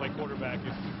retirement and play quarterback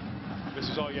if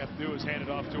this is all you have to do is hand it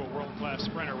off to a world-class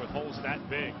sprinter with holes that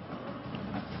big.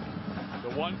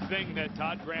 The one thing that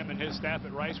Todd Graham and his staff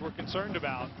at Rice were concerned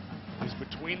about is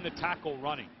between the tackle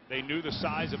running. They knew the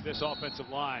size of this offensive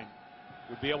line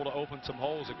would be able to open some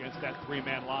holes against that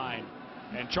 3-man line.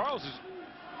 And Charles is,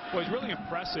 well, he's really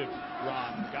impressive,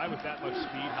 Ron. A guy with that much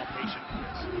speed, how patient he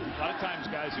is. A lot of times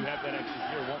guys who have that extra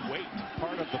gear won't wait.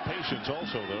 Part of the patience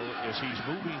also, though, is he's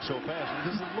moving so fast. He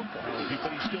doesn't look like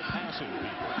but he's still passing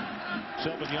people.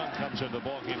 Selvin Young comes into the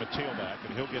ballgame at tailback,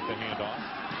 and he'll get the handoff.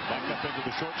 Back up into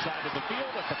the short side of the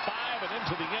field at the 5 and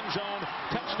into the end zone.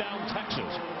 Touchdown,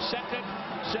 Texas. Second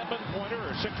 7-pointer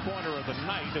or 6-pointer of the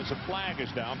night as a flag is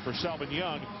down for Selvin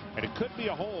Young, and it could be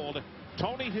a hold.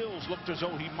 Tony Hills looked as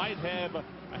though he might have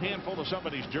a handful of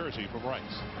somebody's jersey from Rice.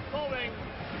 Holding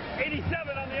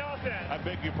 87 on the offense. I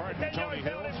beg your pardon, Tony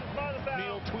Hills.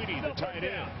 Neil Tweedy, the tight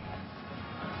end.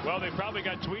 Well, they probably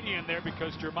got Tweedy in there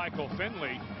because Jermichael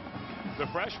Finley, the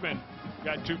freshman,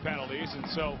 got 2 penalties, and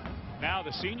so now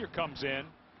the senior comes in.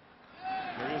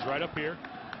 There he is right up here,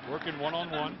 working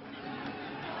one-on-one.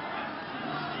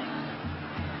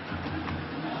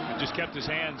 And just kept his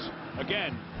hands.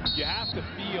 Again, you have to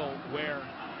feel where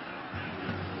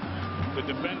the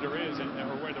defender is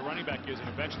or where the running back is and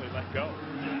eventually let go.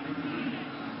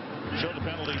 So the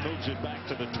penalty moves it back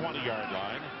to the 20-yard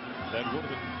line. That would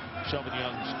have been Selvin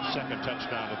Young's second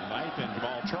touchdown of the night, and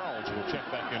Jamal Charles will check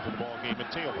back into the ball game at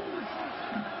tailback.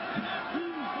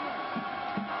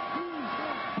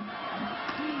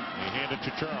 They hand it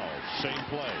to Charles. Same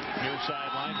play. Near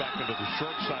sideline, back into the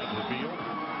short side of the field.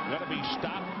 Going to be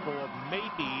stopped for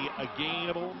maybe a gain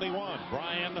of only 1.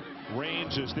 Brian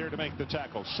Raines is there to make the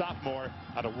tackle. Sophomore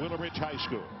out of Willow Ridge High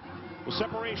School. Well,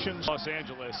 separations. Los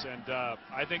Angeles, and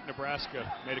I think Nebraska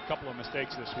made a couple of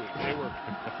mistakes this week.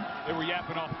 They were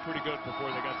yapping off pretty good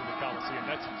before they got to the Coliseum.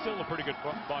 That's still a pretty good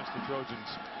bunch the Trojans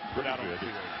put out on the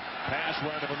field. Pass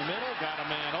right over the middle, got a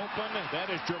man open. That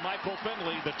is Jermichael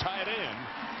Finley, the tight end,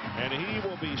 and he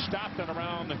will be stopped at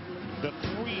around the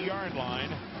 3-yard line.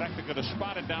 In fact, they're going to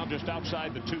spot it down just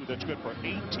outside the 2. That's good for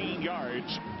 18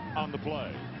 yards on the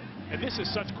play. And this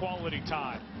is such quality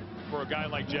time for a guy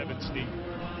like Jevan Snead.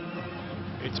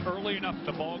 It's early enough in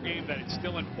the ball game that it's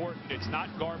still important. It's not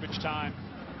garbage time.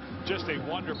 Just a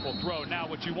wonderful throw. Now,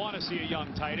 what you want to see a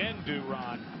young tight end do,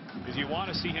 Ron, is you want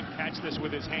to see him catch this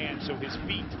with his hands so his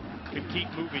feet can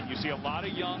keep moving. You see a lot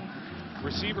of young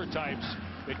receiver types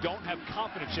that don't have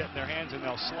confidence yet in their hands, and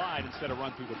they'll slide instead of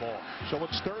run through the ball. So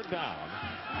it's 3rd down,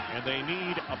 and they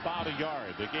need about a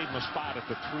yard. They gave him a spot at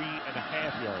the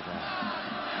 3.5-yard line.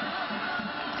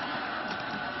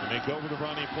 And they go with the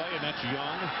running play, and that's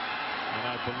Young. And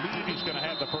I believe he's going to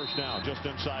have the first down just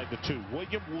inside the 2.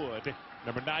 William Wood,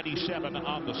 number 97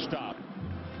 on the stop.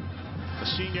 A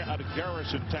senior out of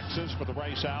Garrison, Texas for the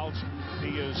Rice Owls.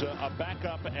 He is a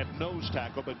backup at nose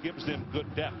tackle, but gives them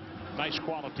good depth. Nice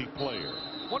quality player.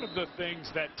 One of the things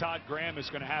that Todd Graham is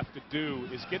going to have to do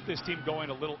is get this team going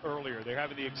a little earlier. They're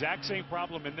having the exact same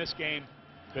problem in this game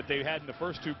that they had in the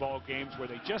first 2 ball games, where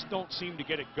they just don't seem to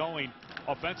get it going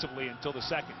offensively until the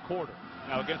second quarter.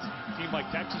 Now, against a team like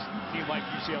Texas, a team like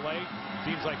UCLA,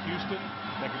 teams like Houston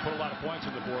that can put a lot of points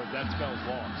on the board, that spells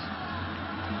loss.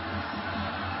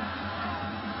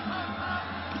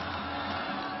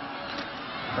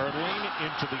 Hurtling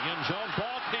into the end zone.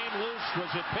 Ball came loose.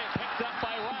 Was it picked up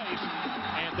by Rice?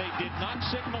 And they did not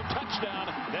signal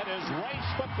touchdown. That is Rice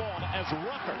football as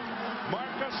Rucker.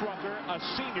 Marcus Rucker, a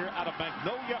senior out of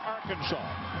Magnolia, Arkansas.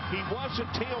 He was a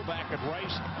tailback at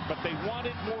Rice, but they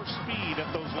wanted more speed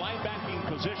at those linebacking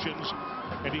positions.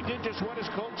 And he did just what his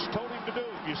coach told him to do.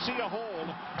 If you see a hole,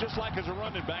 just like as a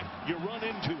running back, you run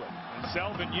into it. And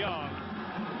Selvin Young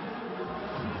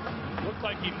looked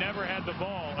like he never had the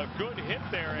ball. A good hit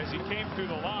there as he came through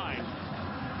the line.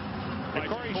 By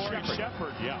Corey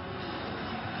Shepard. Yeah.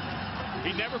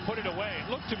 He never put it away. It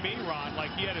looked to me, Ron,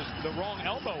 like he had the wrong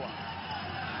elbow up.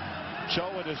 So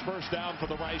it is first down for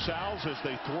the Rice Owls as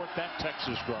they thwart that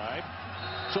Texas drive.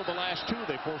 So the last 2,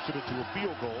 they forced it into a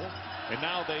field goal. And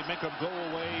now they make them go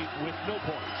away with no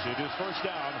points. It is first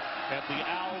down at the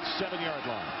Owls' 7-yard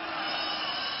line.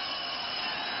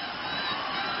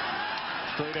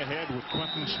 Straight ahead with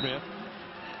Quentin Smith.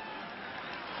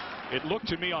 It looked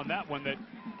to me on that one that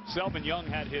Selvin Young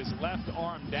had his left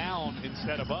arm down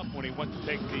instead of up when he went to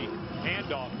take the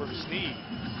handoff from Snead,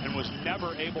 and was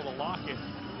never able to lock it.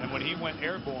 And when he went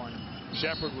airborne,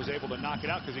 Shepard was able to knock it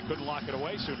out because he couldn't lock it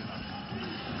away soon enough.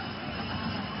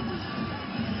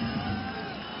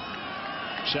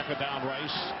 Second down,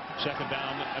 Rice. Second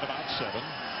down at about 7.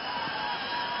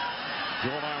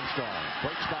 Joel Armstrong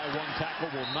breaks by 1 tackle,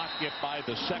 will not get by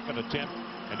the second attempt,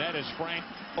 and that is Frank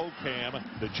Ocam,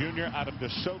 the junior out of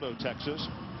DeSoto, Texas.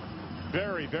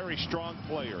 Very, very strong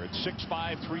player at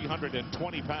 6'5",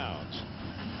 320 pounds.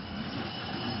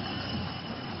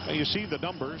 Now you see the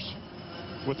numbers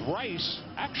with Rice.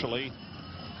 Actually,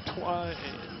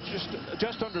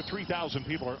 just under 3,000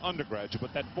 people are undergraduate,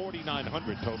 but that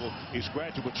 4,900 total is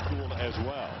graduate school as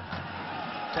well.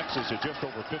 Texas is just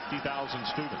over 50,000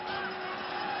 students.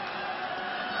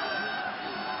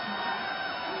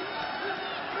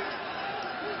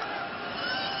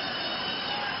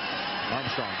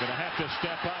 Armstrong going to have to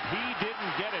step up. He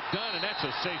didn't get it done, and that's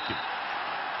a safety.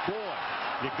 Boy,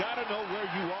 you got to know where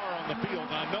you are on the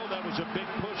field. I know that was a big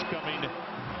push coming,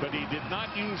 but he did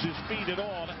not use his feet at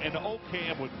all. And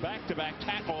Ocam with back-to-back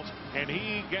tackles, and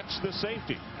he gets the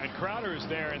safety. And Crowder is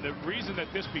there, and the reason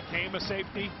that this became a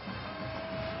safety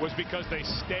was because they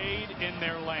stayed in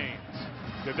their lanes.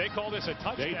 Did they call this a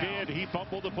touchdown? They did. He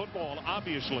fumbled the football,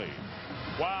 obviously.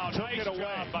 Wow, Took nice it away.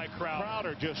 job by Crowder.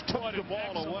 Crowder just took the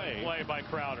ball away. Play by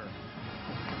Crowder.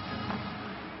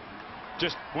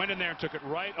 Just went in there and took it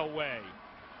right away.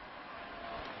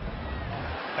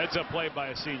 Heads up play by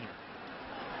a senior.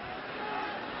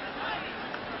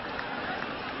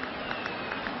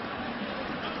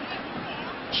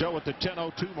 So at the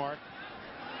 10:02 mark,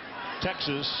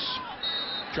 Texas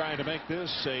trying to make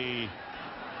this a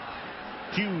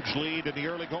huge lead in the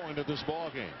early going of this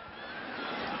ball game.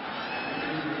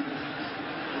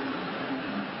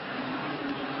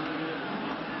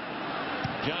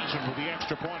 Johnson with the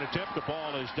extra point attempt. The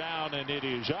ball is down and it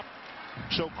is up.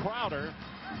 So Crowder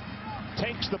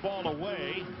takes the ball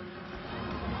away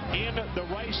in the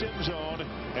Rice end zone,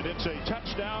 and it's a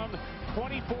touchdown,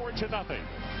 24-0.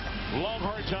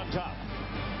 Longhorns on top.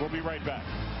 We'll be right back.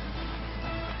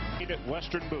 At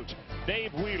Western Boots.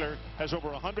 Dave Wheeler has over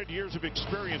 100 years of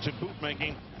experience in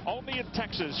bootmaking. Only in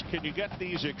Texas can you get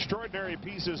these extraordinary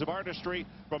pieces of artistry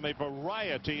from a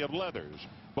variety of leathers,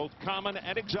 both common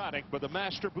and exotic, with the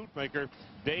master bootmaker,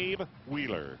 Dave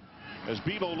Wheeler. As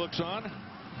Bevo looks on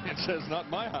and says, not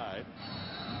my hide.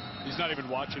 He's not even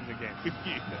watching the game.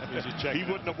 He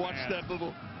wouldn't have watched that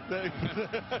little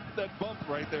that bump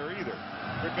right there either.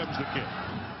 Here comes the kick.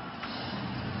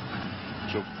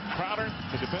 So Crowder,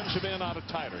 the defensive end out of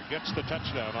Tyler, gets the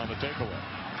touchdown on the takeaway.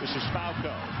 This is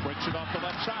Falco. Breaks it off the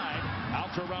left side.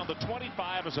 Out to around the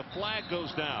 25 as a flag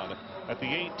goes down at the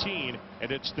 18.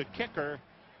 And it's the kicker,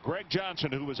 Greg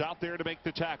Johnson, who was out there to make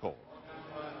the tackle.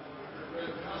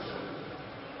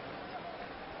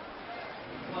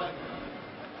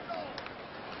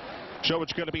 So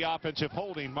it's going to be offensive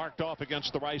holding marked off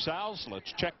against the Rice Owls.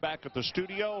 Let's check back at the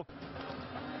studio.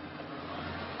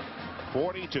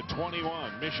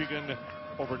 40-21, Michigan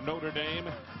over Notre Dame.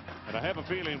 And I have a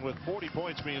feeling with 40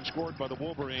 points being scored by the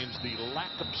Wolverines, the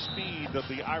lack of speed of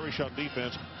the Irish on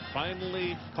defense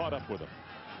finally caught up with them.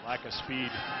 Lack of speed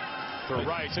for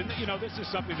Rice. And, you know, this is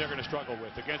something they're going to struggle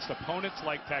with against opponents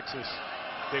like Texas.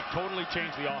 They've totally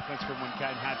changed the offense from when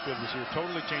Ken Hatfield was here.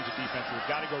 Totally changed the defense. They've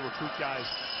got to go recruit guys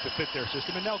to fit their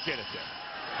system, and they'll get it there.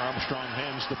 Armstrong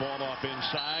hands the ball off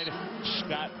inside.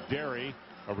 Scott Derry,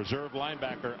 a reserve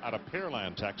linebacker out of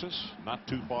Pearland, Texas, not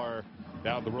too far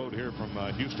down the road here from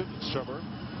Houston, suburb.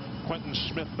 Quentin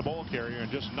Smith, the ball carrier,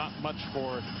 and just not much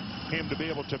for him to be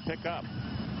able to pick up.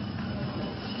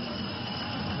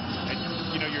 And,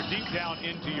 you know, you're deep down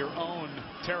into your own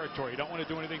territory. You don't want to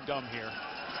do anything dumb here.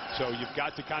 So you've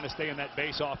got to kind of stay in that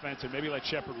base offense and maybe let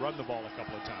Shepard run the ball a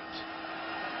couple of times.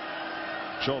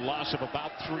 So loss of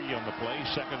about 3 on the play.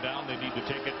 Second down, they need to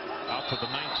take it out to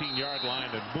the 19-yard line,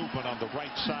 and movement on the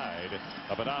right side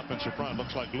of an offensive front.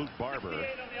 Looks like Luke Barber. 58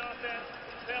 on the offense.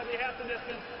 They'll be half the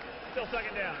distance. Still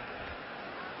second down.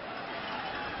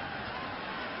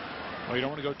 Well, you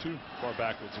don't want to go too far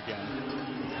backwards again.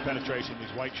 Penetration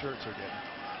these white shirts are getting.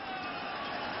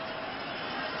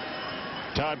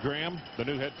 Todd Graham, the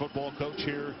new head football coach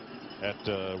here at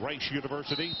Rice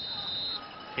University.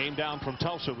 Came down from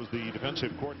Tulsa, was the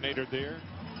defensive coordinator there.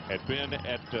 Had been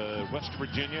at West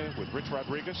Virginia with Rich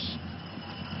Rodriguez.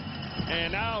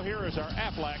 And now here is our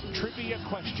Aflac trivia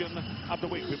question of the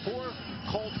week. Before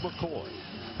Colt McCoy,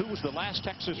 who was the last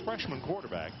Texas freshman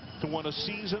quarterback to win a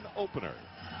season opener?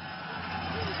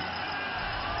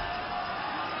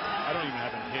 I don't even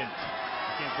have a hint.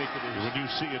 I can't think of it. When you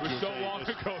see it, was so long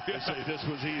ago. This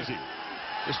was easy.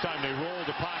 This time they rolled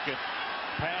the pocket.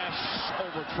 Pass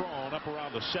overthrown up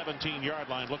around the 17-yard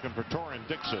line, looking for Torrin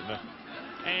Dixon.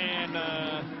 And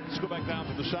let's go back down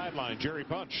to the sideline. Jerry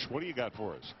Punch, what do you got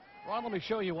for us? Ron, let me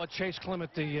show you what Chase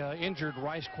Clement, the injured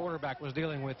Rice quarterback, was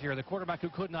dealing with here. The quarterback who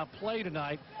could not play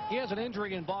tonight. He has an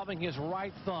injury involving his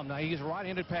right thumb. Now, he's a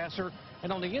right-handed passer,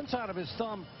 and on the inside of his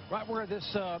thumb, right where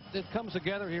this it comes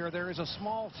together here, there is a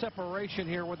small separation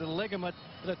here where the ligament,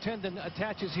 the tendon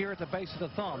attaches here at the base of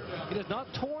the thumb. It is not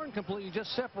torn completely,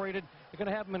 just separated. They're going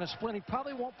to have him in a splint. He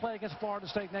probably won't play against Florida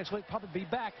State next week. Probably be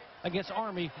back against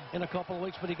Army in a couple of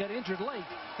weeks, but he got injured late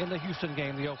in the Houston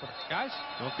game, the opener. Guys?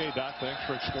 Okay, Doc, thanks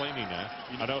for explaining that.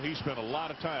 I know he spent a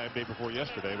lot of time day before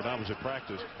yesterday when I was at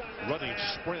practice running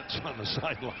sprints on the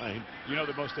sideline. You know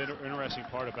the most interesting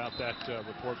part about that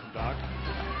report from Doc?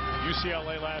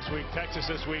 UCLA last week, Texas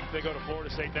this week. They go to Florida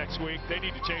State next week. They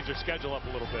need to change their schedule up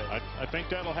a little bit. I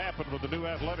think that'll happen with the new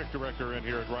athletic director in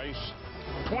here at Rice.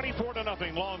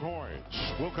 24-0 Longhorns.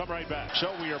 We'll come right back.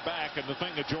 So we are back, and the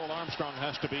thing that Joel Armstrong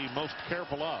has to be most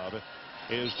careful of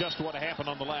is just what happened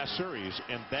on the last series,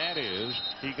 and that is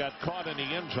he got caught in the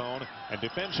end zone, and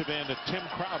defensive end Tim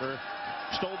Crowder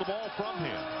stole the ball from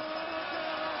him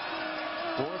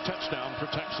for a touchdown for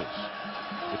Texas.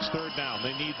 It's third down.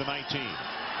 They need the 19.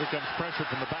 Here comes pressure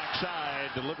from the backside.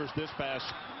 Delivers this pass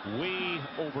way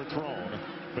overthrown,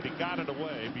 but he got it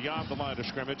away beyond the line of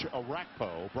scrimmage.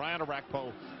 Brian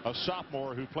Arakpo, a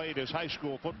sophomore who played his high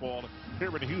school football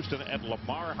here in Houston at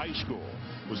Lamar High School,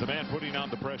 was the man putting on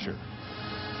the pressure.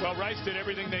 Well, Rice did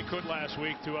everything they could last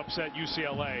week to upset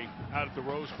UCLA out at the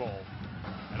Rose Bowl.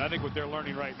 And I think what they're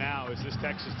learning right now is this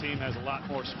Texas team has a lot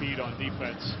more speed on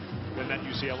defense than that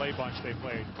UCLA bunch they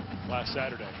played last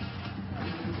Saturday.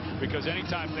 Because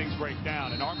anytime things break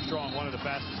down, and Armstrong, one of the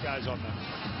fastest guys on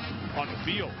the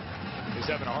field, is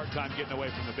having a hard time getting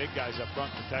away from the big guys up front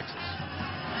for Texas.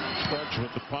 Starts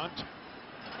with the punt.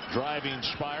 Driving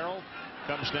spiral.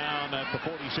 Comes down at the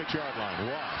 46-yard line.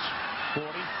 Ross, 40,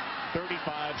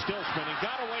 35, still spinning.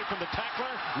 Got away from the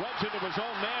tackler. Runs into his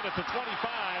own man at the 25,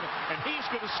 and he's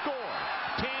going to score.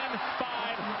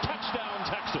 10-5, touchdown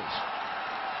Texas.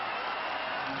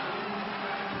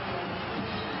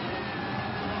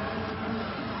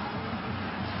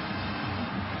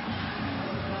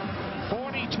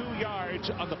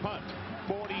 On the punt,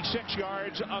 46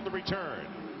 yards on the return.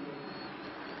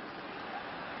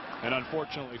 And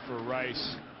unfortunately for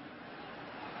Rice,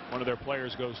 one of their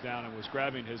players goes down and was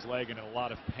grabbing his leg in a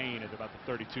lot of pain at about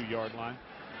the 32-yard line.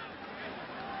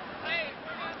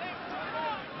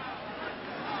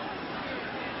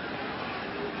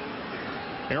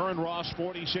 Aaron Ross,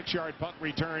 46-yard punt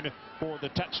return for the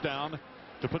touchdown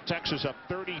to put Texas up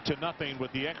 30-0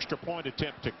 with the extra point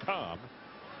attempt to come.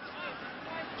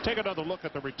 Let's take another look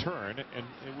at the return, and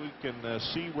we can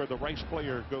see where the Rice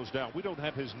player goes down. We don't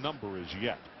have his number as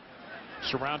yet.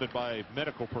 Surrounded by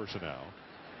medical personnel.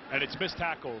 And it's missed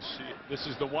tackles. This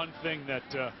is the one thing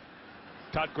that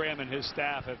Todd Graham and his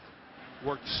staff have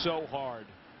worked so hard.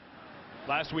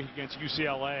 Last week against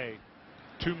UCLA,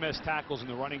 2 missed tackles in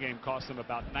the running game cost them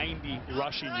about 90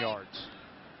 rushing yards.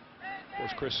 Of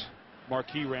course, Chris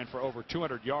Marquis ran for over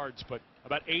 200 yards, but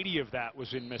about 80 of that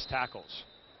was in missed tackles.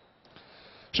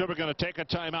 So we're going to take a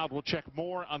timeout. We'll check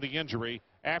more on the injury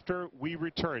after we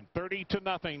return.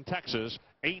 30-0 Texas,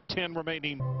 8:10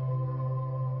 remaining.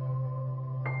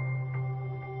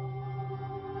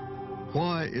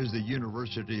 Why is the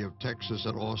University of Texas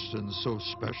at Austin so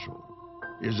special?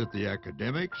 Is it the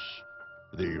academics,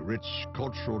 the rich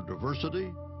cultural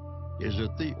diversity? Is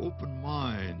it the open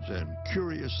minds and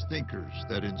curious thinkers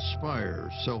that inspire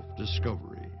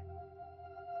self-discovery?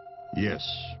 Yes.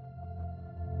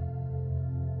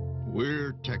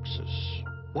 We're Texas.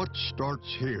 What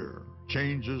starts here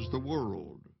changes the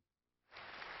world.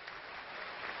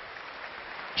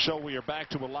 So we are back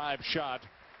to a live shot.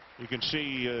 You can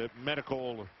see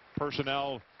medical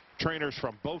personnel, trainers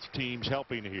from both teams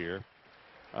helping here.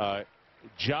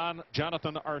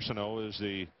 Jonathan Arsenault is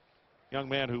the young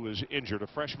man who was injured, a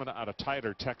freshman out of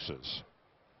Tyler, Texas.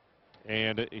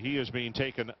 And he is being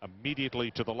taken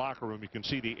immediately to the locker room. You can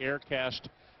see the air cast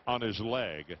on his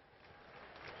leg.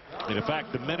 And in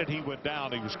fact, the minute he went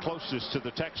down, he was closest to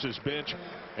the Texas bench,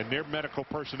 and their medical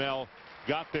personnel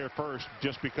got there first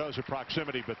just because of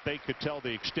proximity, but they could tell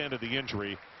the extent of the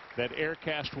injury. That air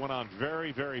cast went on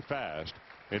very, very fast,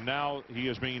 and now he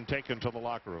is being taken to the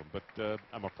locker room. But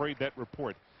I'm afraid that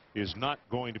report is not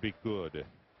going to be good.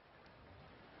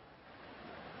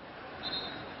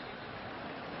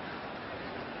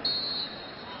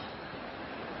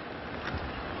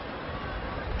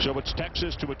 So it's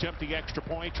Texas to attempt the extra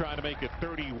point, trying to make it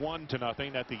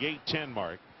 31-0 at the 8:10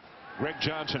 mark. Greg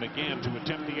Johnson again to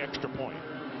attempt the extra point.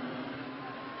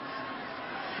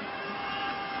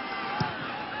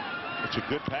 It's a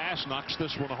good pass, knocks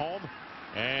this one home,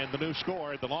 and the new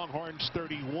score, the Longhorns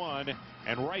 31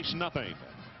 and Rice nothing.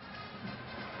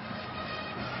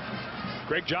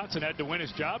 Greg Johnson had to win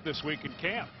his job this week in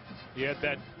camp. He had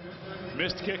that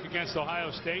missed kick against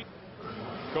Ohio State.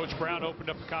 Coach Brown opened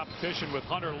up the competition with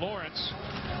Hunter Lawrence.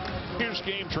 Here's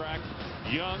Game Track.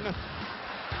 Young,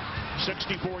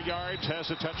 64 yards, has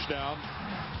a touchdown.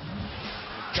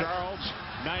 Charles,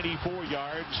 94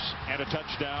 yards and a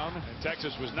touchdown. And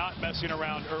Texas was not messing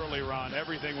around early, Ron.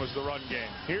 Everything was the run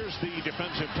game. Here's the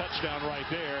defensive touchdown right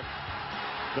there.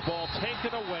 The ball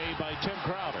taken away by Tim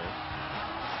Crowder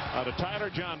out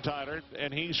of John Tyler,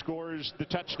 and he scores the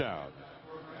touchdown.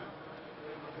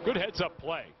 Good heads-up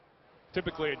play.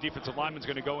 Typically, a defensive lineman's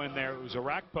going to go in there. It was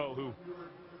Arakpo who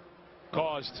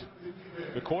caused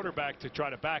the quarterback to try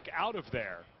to back out of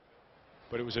there.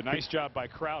 But it was a nice job by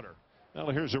Crowder. Well,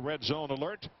 here's a red zone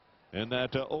alert in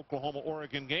that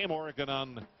Oklahoma-Oregon game. Oregon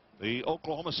on the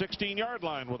Oklahoma 16-yard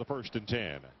line with a 1st and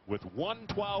 10 with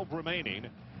 1:12 remaining,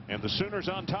 and the Sooners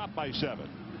on top by 7.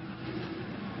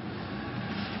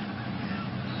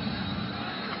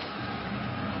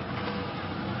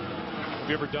 Have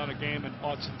you ever done a game in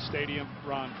Autzen Stadium,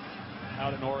 Ron,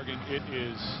 out in Oregon? It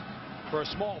is, for a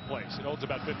small place, it holds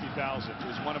about 50,000. It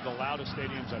is one of the loudest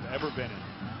stadiums I've ever been in.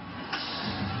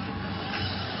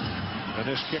 And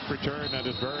this kick return that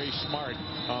is very smart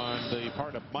on the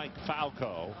part of Mike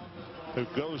Falco, who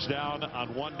goes down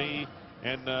on one knee.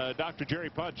 And Dr. Jerry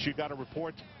Punch, you got a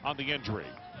report on the injury.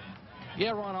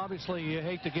 Yeah, Ron, obviously you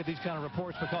hate to give these kind of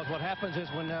reports because what happens is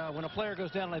when a player goes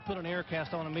down and they put an air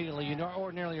cast on immediately, you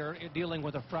ordinarily are dealing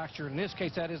with a fracture. In this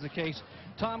case, that is the case.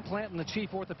 Tom Clanton, the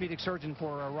chief orthopedic surgeon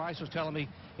for Rice, was telling me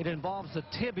it involves the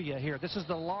tibia here. This is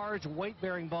the large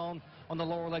weight-bearing bone on the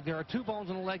lower leg. There are 2 bones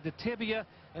on the leg, the tibia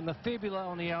and the fibula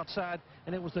on the outside,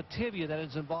 and it was the tibia that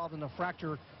is involved in the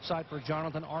fracture site for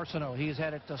Jonathan Arsenault. He has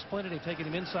had it splinted. They've taken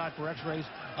him inside for x-rays,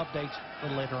 updates,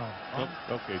 and later on.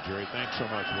 Okay, Jerry, thanks so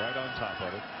much. Right on top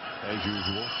of it, as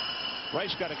usual.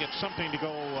 Rice got to get something to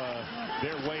go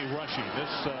their way rushing.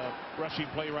 This rushing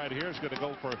play right here is going to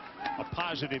go for a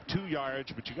positive 2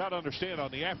 yards, but you got to understand on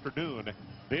the afternoon,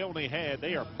 they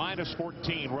are minus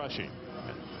 14 rushing.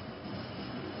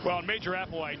 Well, Major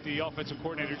Applewhite, the offensive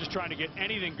coordinator, just trying to get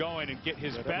anything going and get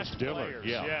his best players.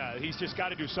 Yeah, he's just got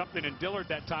to do something. And Dillard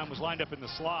that time was lined up in the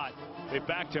slot. They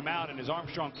backed him out, and as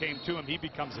Armstrong came to him, he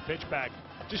becomes the pitchback.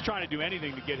 Just trying to do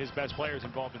anything to get his best players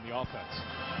involved in the offense.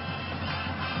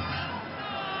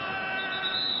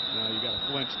 Now you got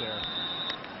a flinch there.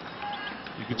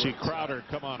 You can see Crowder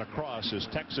come on across as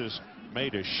Texas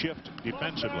made a shift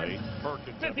defensively.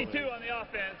 Perkins, 52 on the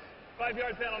offense.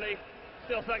 5-yard penalty.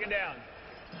 Still second down.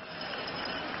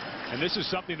 And this is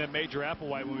something that Major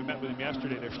Applewhite, when we met with him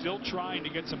yesterday, they're still trying to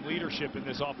get some leadership in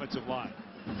this offensive line.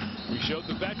 We showed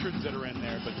the veterans that are in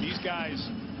there, but these guys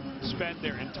spent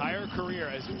their entire career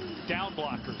as down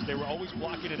blockers. They were always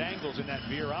blocking at angles in that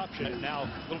veer option, and now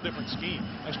a little different scheme.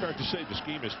 I start to say the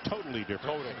scheme is totally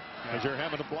different as they're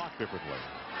having to block differently.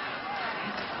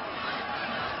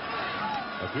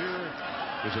 A veer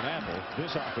is an apple.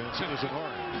 This offense is an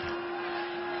orange.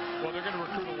 Well, they're going to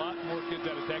recruit a lot more kids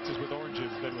out of Texas with oranges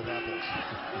than with apples.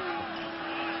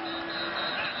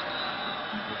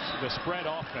 The spread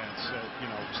offense,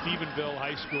 Stephenville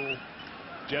High School,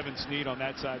 Jevin Sneed on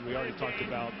that side, we already talked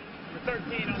about. The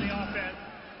 13 on the offense,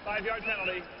 5-yard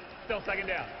penalty, still second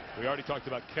down. We already talked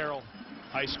about Carroll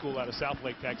High School out of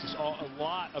Southlake, Texas. A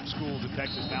lot of schools in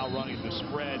Texas now running the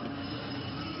spread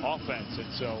offense,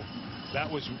 and so that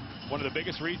was one of the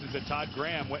biggest reasons that Todd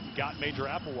Graham went and got Major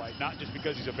Applewhite, not just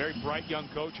because he's a very bright young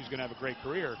coach who's going to have a great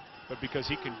career, but because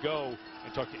he can go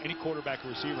and talk to any quarterback or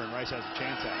receiver, and Rice has a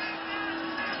chance at it.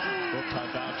 Well,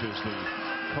 Todd Dodge is the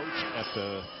coach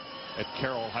at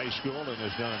Carroll High School and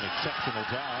has done an exceptional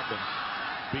job. And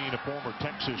being a former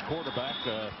Texas quarterback,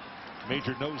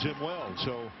 Major knows him well.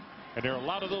 So, and there are a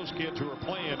lot of those kids who are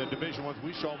playing in Division I.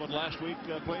 We saw one last week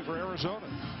play for Arizona.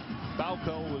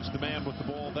 Balco was the man with the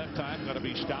ball that time, going to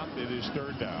be stopped. It is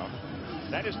third down.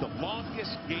 That is the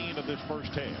longest gain of this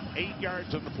first half. 8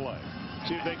 yards on the play.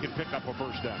 See if they can pick up a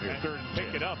first down here. Third and 10.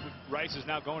 Pick it up. Rice is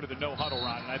now going to the no huddle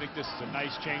run, and I think this is a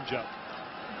nice changeup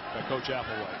by Coach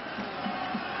Applewhite.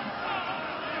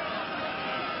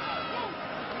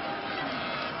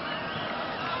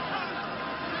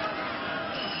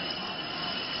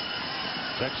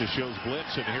 Texas shows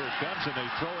blitz, and here it comes, and they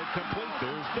throw it complete.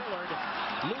 There's Dillard.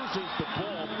 Loses the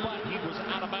ball, but he was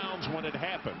out of bounds when it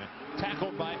happened.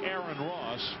 Tackled by Aaron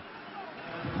Ross.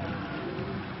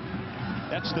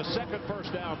 That's the second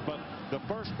first down, but the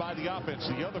first by the offense.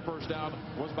 The other first down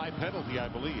was by penalty, I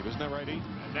believe. Isn't that right, E?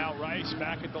 Now Rice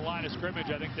back at the line of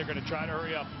scrimmage. I think they're going to try to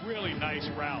hurry up. Really nice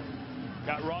route.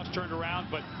 Got Ross turned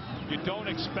around, but you don't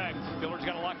expect, Dillard's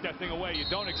got to lock that thing away. You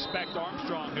don't expect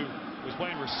Armstrong, who was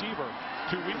playing receiver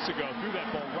 2 weeks ago, threw that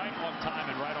ball right on time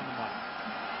and right on the money.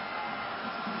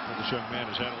 Well, this young man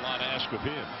has had a lot asked of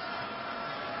him.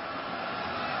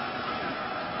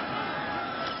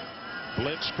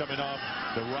 Blitz coming off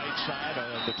the right side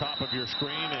of the top of your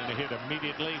screen and hit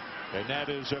immediately. And that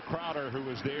is Crowder, who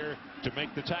was there to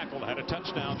make the tackle. Had a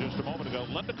touchdown just a moment ago.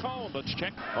 Let the call. Let's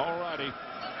check. All righty.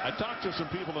 I talked to some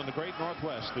people in the great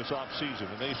Northwest this offseason,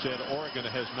 and they said Oregon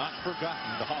has not forgotten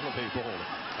the Holiday Bowl.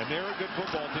 And they're a good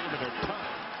football team, and they're tough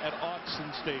at Autzen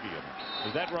Stadium.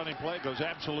 As that running play goes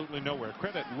absolutely nowhere.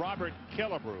 Credit Robert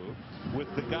Killebrew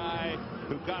with the guy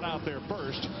who got out there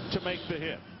first to make the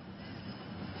hit.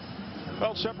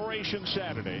 Well, separation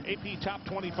Saturday. AP top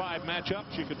 25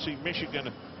 matchups. You can see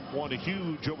Michigan won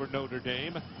huge over Notre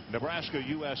Dame. Nebraska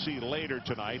USC later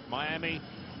tonight. Miami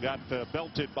got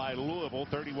belted by Louisville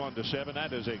 31-7.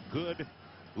 That is a good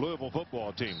Louisville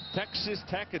football team. Texas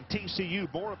Tech and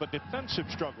TCU, more of a defensive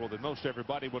struggle than most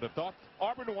everybody would have thought.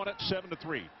 Auburn won it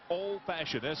 7-3.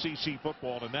 Old-fashioned SEC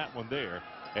football in that one there.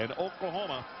 And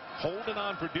Oklahoma holding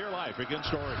on for dear life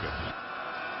against Oregon.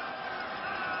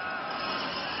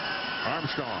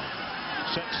 Armstrong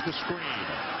sets the screen.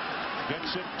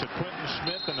 Gets it to Quentin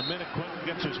Smith, and the minute Quentin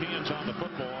gets his hands on the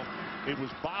football, it was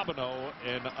Bobineau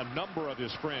and a number of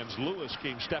his friends. Lewis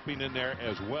came stepping in there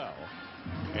as well.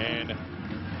 And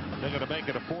they're going to make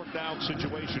it a fourth down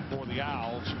situation for the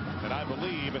Owls. And I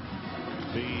believe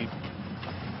the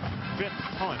fifth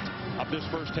punt of this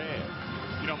first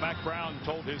half. You know, Mac Brown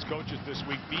told his coaches this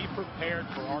week, be prepared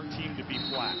for our team to be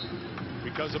flat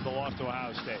because of the loss to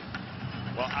Ohio State.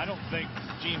 Well, I don't think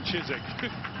Gene Chizik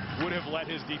would have let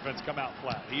his defense come out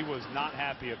flat. He was not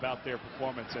happy about their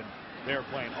performance, and they're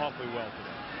playing awfully well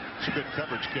today. It's a good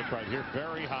coverage kick right here.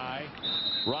 Very high.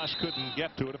 Ross couldn't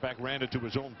get to it. In fact, ran into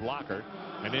his own blocker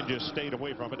and then just stayed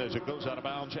away from it as it goes out of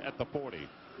bounds at the 40.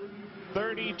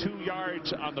 32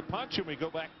 yards on the punch, and we go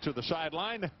back to the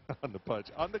sideline on the punch.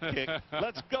 On the kick.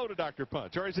 Let's go to Dr.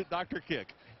 Punch. Or is it Dr.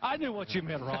 Kick? I knew what you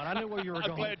meant, Ron. I knew where you were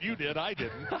going. I'm glad you did. I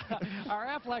didn't. Our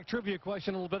Aflac trivia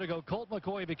question a little bit ago. Colt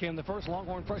McCoy became the first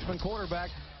Longhorn freshman quarterback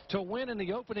to win in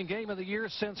the opening game of the year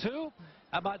since who?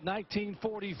 How about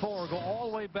 1944? Go all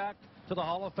the way back to the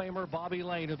Hall of Famer Bobby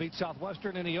Lane, who beat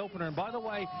Southwestern in the opener. And by the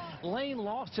way, Lane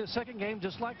lost his second game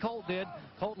just like Colt did.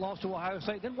 Colt lost to Ohio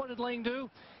State. Then what did Lane do?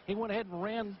 He went ahead and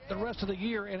ran the rest of the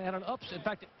year and had an upset. In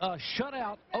fact, shut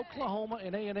out Oklahoma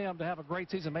and A&M to have a great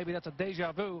season. Maybe that's a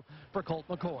deja vu for Colt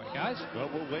McCoy. Guys?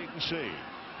 Well, we'll wait and see.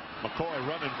 McCoy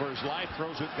running for his life,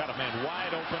 throws it, got a man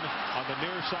wide open on the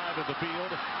near side of the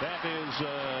field. That is,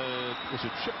 was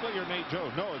it Shipley or Nate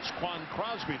Jones? No, it's Quan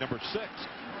Crosby, number 6.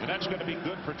 And that's going to be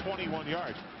good for 21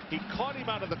 yards. He caught him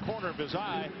out of the corner of his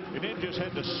eye and then just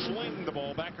had to sling the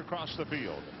ball back across the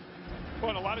field. Well,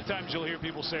 and a lot of times you'll hear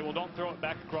people say, well, don't throw it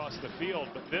back across the field.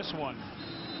 But this one,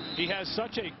 he has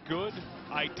such a good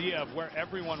idea of where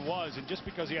everyone was. And just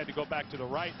because he had to go back to the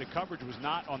right, the coverage was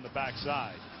not on the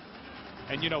backside.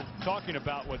 And, you know, talking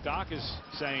about what Doc is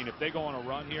saying, if they go on a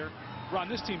run here, Ron,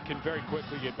 this team can very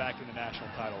quickly get back in the national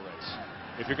title race.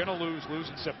 If you're going to lose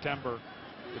in September.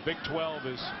 The Big 12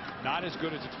 is not as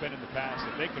good as it's been in the past.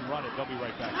 If they can run it, they'll be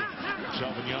right back in.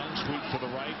 Selvin Young sweep to the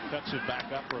right, cuts it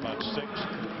back up for about 6,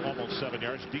 almost 7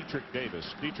 yards. Dietrich Davis.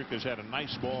 Dietrich has had a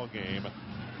nice ball game.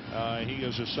 He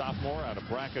is a sophomore out of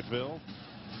Brackettville.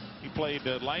 He played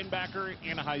linebacker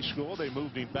in high school. They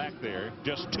moved him back there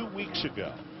just 2 weeks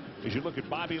ago. As you look at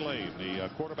Bobby Lane, the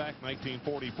quarterback,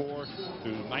 1944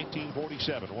 to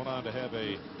 1947, went on to have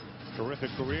a terrific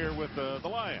career with the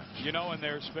Lions. You know, and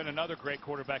there's been another great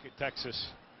quarterback at Texas.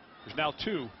 There's now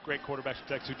 2 great quarterbacks at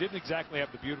Texas who didn't exactly have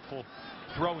the beautiful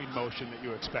throwing motion that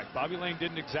you expect. Bobby Lane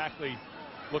didn't exactly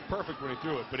look perfect when he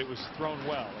threw it, but it was thrown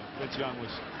well. And Vince Young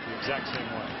was the exact same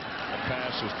way. That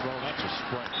pass is thrown. That's a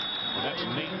strike. And that's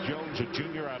Nate Jones, a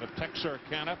junior out of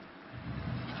Texarkana.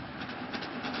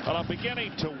 Well, I'm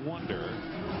beginning to wonder,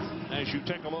 as you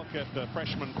take a look at the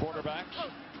freshman quarterbacks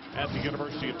at the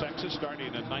University of Texas,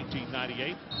 starting in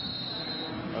 1998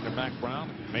 under Mack Brown,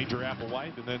 Major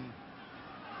Applewhite, and then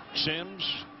Sims,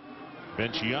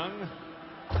 Vince Young,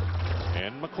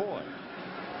 and McCoy.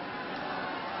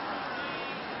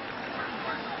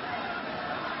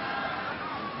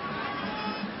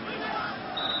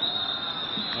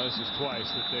 Now, this is twice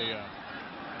that they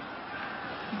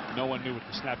no one knew what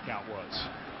the snap count was.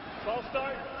 Ball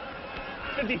start.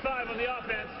 55 on the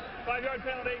offense. 5-yard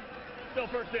penalty. Still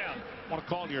first down. I want to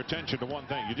call your attention to one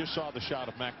thing. You just saw the shot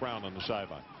of Mack Brown on the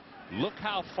sideline. Look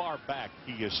how far back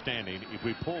he is standing if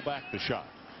we pull back the shot,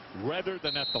 rather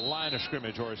than at the line of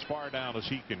scrimmage or as far down as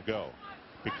he can go.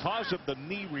 Because of the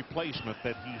knee replacement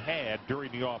that he had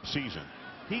during the offseason,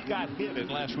 he got hit in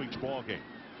last week's ball game.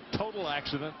 Total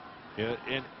accident.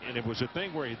 And it was a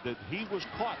thing where he was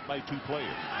caught by 2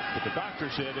 players. But the doctor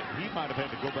said he might have had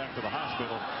to go back to the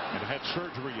hospital and had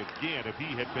surgery again if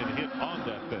he had been hit on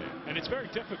that thing. And it's very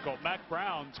difficult. Mack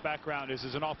Brown's background is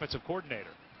as an offensive coordinator.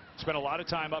 Spent a lot of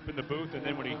time up in the booth, and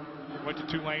then when he went to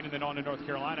Tulane and then on to North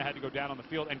Carolina, had to go down on the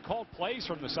field and called plays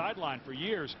from the sideline for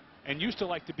years and used to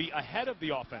like to be ahead of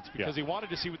the offense because he wanted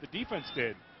to see what the defense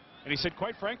did. And he said,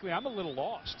 quite frankly, I'm a little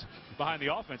lost behind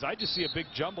the offense. I just see a big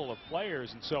jumble of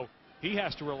players, and so he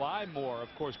has to rely more. Of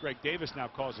course, Greg Davis now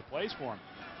calls the plays for him.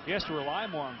 He has to rely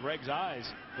more on Greg's eyes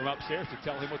from upstairs to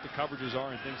tell him what the coverages are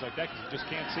and things like that, because he just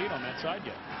can't see it on that side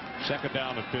yet. Second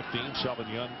down and 15. Selvin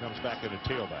Young comes back in a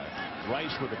tailback.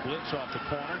 Rice with a blitz off the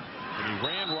corner, and he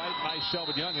ran right by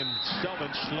Selvin Young, and Selvin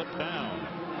slipped down.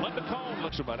 Linda Cohn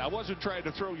looks about. I wasn't trying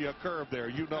to throw you a curve there.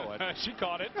 You know it. She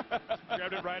caught it.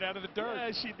 Grabbed it right out of the dirt.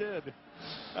 Yeah, she did.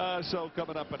 So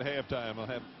coming up at halftime, we'll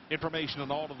have information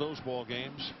on all of those ball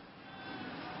games.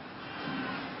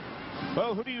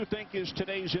 Well, who do you think is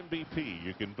today's MVP?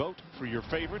 You can vote for your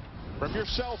favorite from your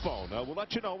cell phone. We'll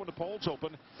let you know when the polls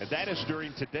open, and that is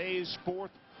during today's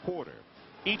 4th quarter.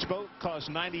 Each vote costs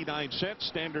 99 cents.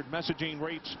 Standard messaging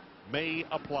rates may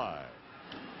apply.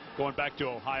 Going back to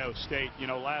Ohio State, you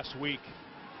know, last week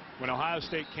when Ohio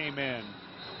State came in,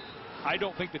 I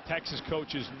don't think the Texas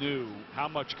coaches knew how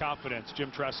much confidence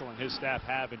Jim Tressel and his staff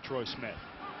have in Troy Smith.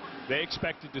 They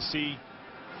expected to see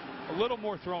a little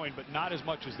more throwing, but not as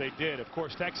much as they did. Of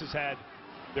course, Texas had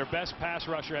their best pass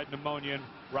rusher at Pneumonian,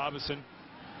 Robinson.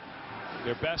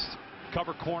 Their best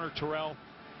cover corner, Terrell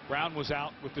Brown, was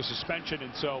out with the suspension,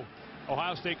 and so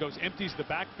Ohio State empties the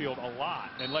backfield a lot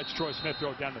and lets Troy Smith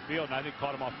throw it down the field, and I think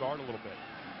caught him off guard a little bit.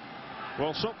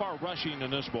 Well, so far rushing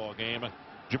in this ball game,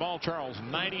 Jamal Charles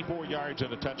 94 yards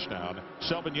and a touchdown.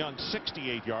 Selvin Young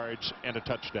 68 yards and a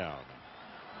touchdown.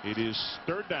 It is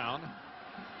 3rd down.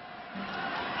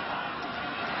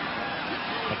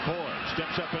 McCoy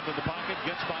steps up into the pocket,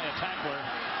 gets by a tackler,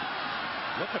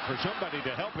 looking for somebody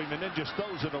to help him, and then just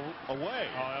throws it away.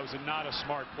 Oh, that was not a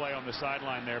smart play on the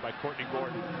sideline there by Courtney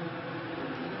Gordon.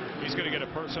 He's going to get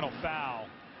a personal foul.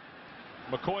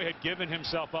 McCoy had given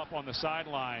himself up on the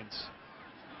sidelines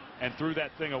and threw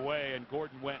that thing away, and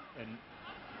Gordon went and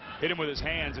hit him with his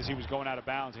hands as he was going out of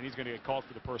bounds, and he's going to get called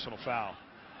for the personal foul.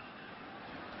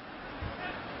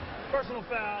 Personal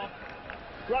foul,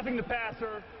 roughing the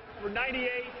passer, number 98,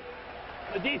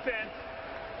 the defense.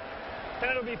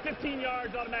 And it'll be 15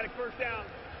 yards, automatic first down.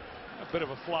 A bit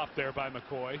of a flop there by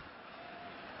McCoy,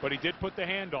 but he did put the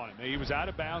hand on him. He was out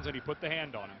of bounds, and he put the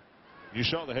hand on him. You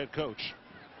saw the head coach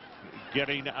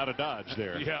getting out of dodge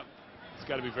there. Yeah, he's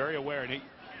got to be very aware, and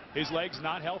his leg's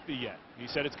not healthy yet. He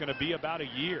said it's going to be about a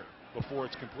year before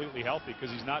it's completely healthy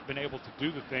because he's not been able to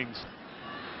do the things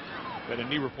that a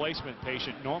knee replacement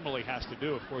patient normally has to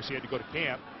do. Of course, he had to go to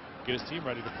camp, get his team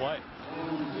ready to play.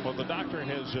 Well, the doctor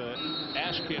has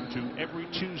asked him to every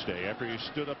Tuesday after he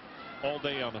stood up all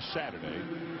day on a Saturday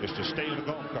is to stay in a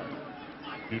golf cart.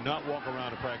 Do not walk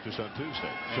around and practice on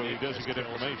Tuesday so he doesn't get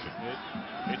inflammation.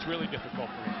 It's really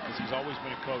difficult for him because he's always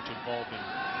been a coach involved in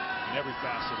every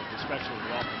facet of, especially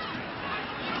the offensive game.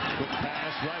 Quick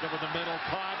pass right over the middle,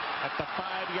 caught at the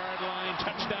 5-yard line.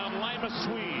 Touchdown, Lima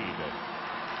Swede.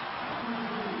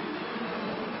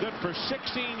 Good for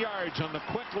 16 yards on the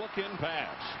quick look-in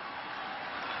pass.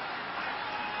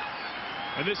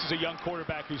 And this is a young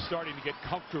quarterback who's starting to get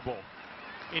comfortable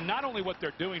in not only what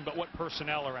they're doing, but what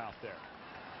personnel are out there.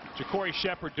 Ja'Cory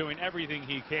Shepherd doing everything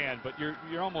he can, but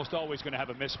you're almost always going to have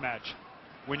a mismatch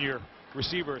when your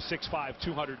receiver is 6'5",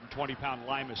 220-pound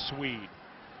Lima Swede,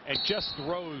 and just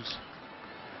throws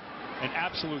an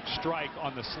absolute strike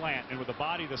on the slant. And with a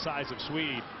body the size of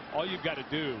Swede, all you've got to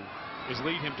do is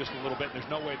lead him just a little bit, and there's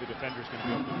no way the defender's going to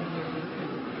be able to do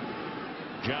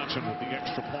it. Johnson with the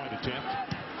extra point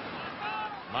attempt.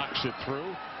 Knocks it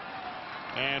through.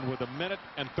 And with 1 minute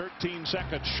and 13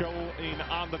 seconds showing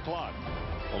on the clock.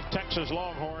 Well, Texas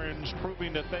Longhorns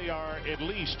proving that they are at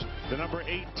least the number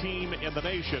 8 team in the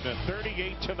nation at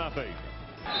 38-0.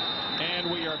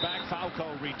 And we are back.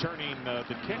 Falco returning the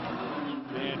kick.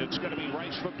 And it's going to be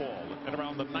Rice football at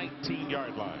around the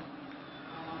 19-yard line.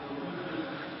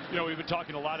 You know, we've been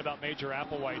talking a lot about Major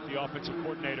Applewhite, the offensive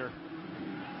coordinator,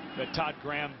 that Todd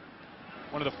Graham,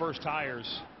 one of the first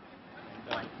hires.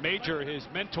 Major, his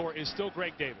mentor, is still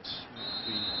Greg Davis,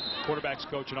 the quarterback's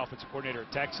coach and offensive coordinator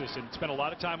at Texas, and spent a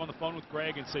lot of time on the phone with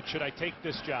Greg and said, should I take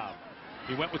this job?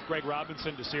 He went with Greg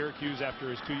Robinson to Syracuse after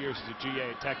his 2 years as a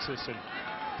GA at Texas, and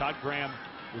Todd Graham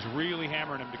was really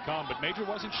hammering him to come, but Major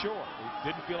wasn't sure.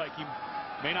 He didn't feel like he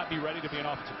may not be ready to be an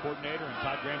offensive coordinator, and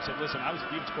Todd Graham said, listen, I was a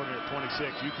defensive coordinator at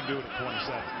 26. You can do it at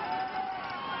 27.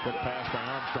 Quick pass by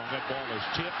Armstrong. That ball is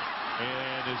tipped.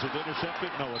 And is it intercepted?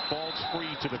 No, it falls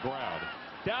free to the ground.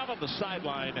 Down on the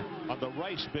sideline on the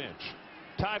Rice bench,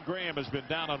 Todd Graham has been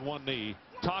down on one knee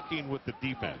talking with the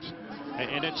defense.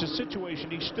 And it's a situation,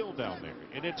 he's still down there.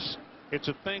 And it's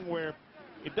a thing where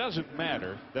it doesn't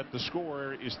matter that the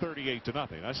score is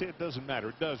 38-0. I say it doesn't matter.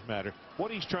 It does matter. What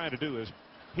he's trying to do is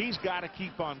he's got to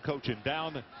keep on coaching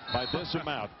down by this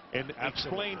amount and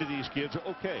explain to these kids,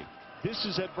 okay, this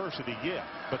is adversity, yeah,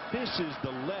 but this is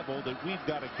the level that we've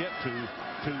got to get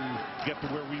to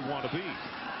where we want to be.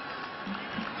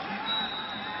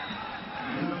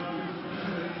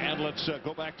 And let's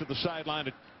go back to the sideline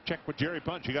to check with Jerry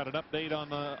Punch. You got an update on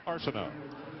Arsenault?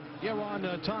 Yeah, Ron,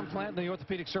 Tom Clanton, the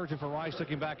orthopedic surgeon for Rice, took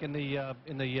him back in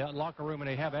the locker room, and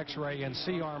they have X-ray and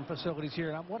C-arm facilities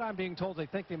here. And what I'm being told, they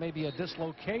think there may be a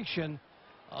dislocation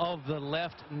of the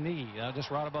left knee, just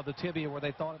right above the tibia where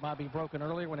they thought it might be broken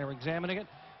earlier when they were examining it.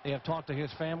 They have talked to his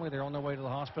family. They're on their way to the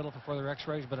hospital for further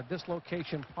X-rays, but a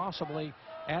dislocation possibly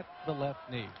at the left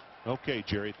knee. Okay,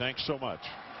 Jerry, thanks so much.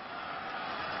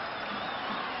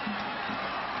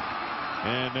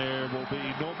 And there will be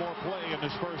no more play in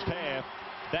this first half.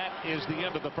 That is the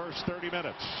end of the first 30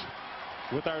 minutes.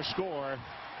 With our score,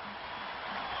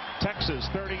 Texas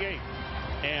 38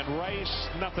 and Rice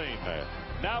nothing.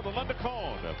 Now the Linda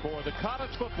Cohn for the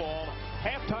college football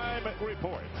halftime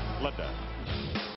report. Linda.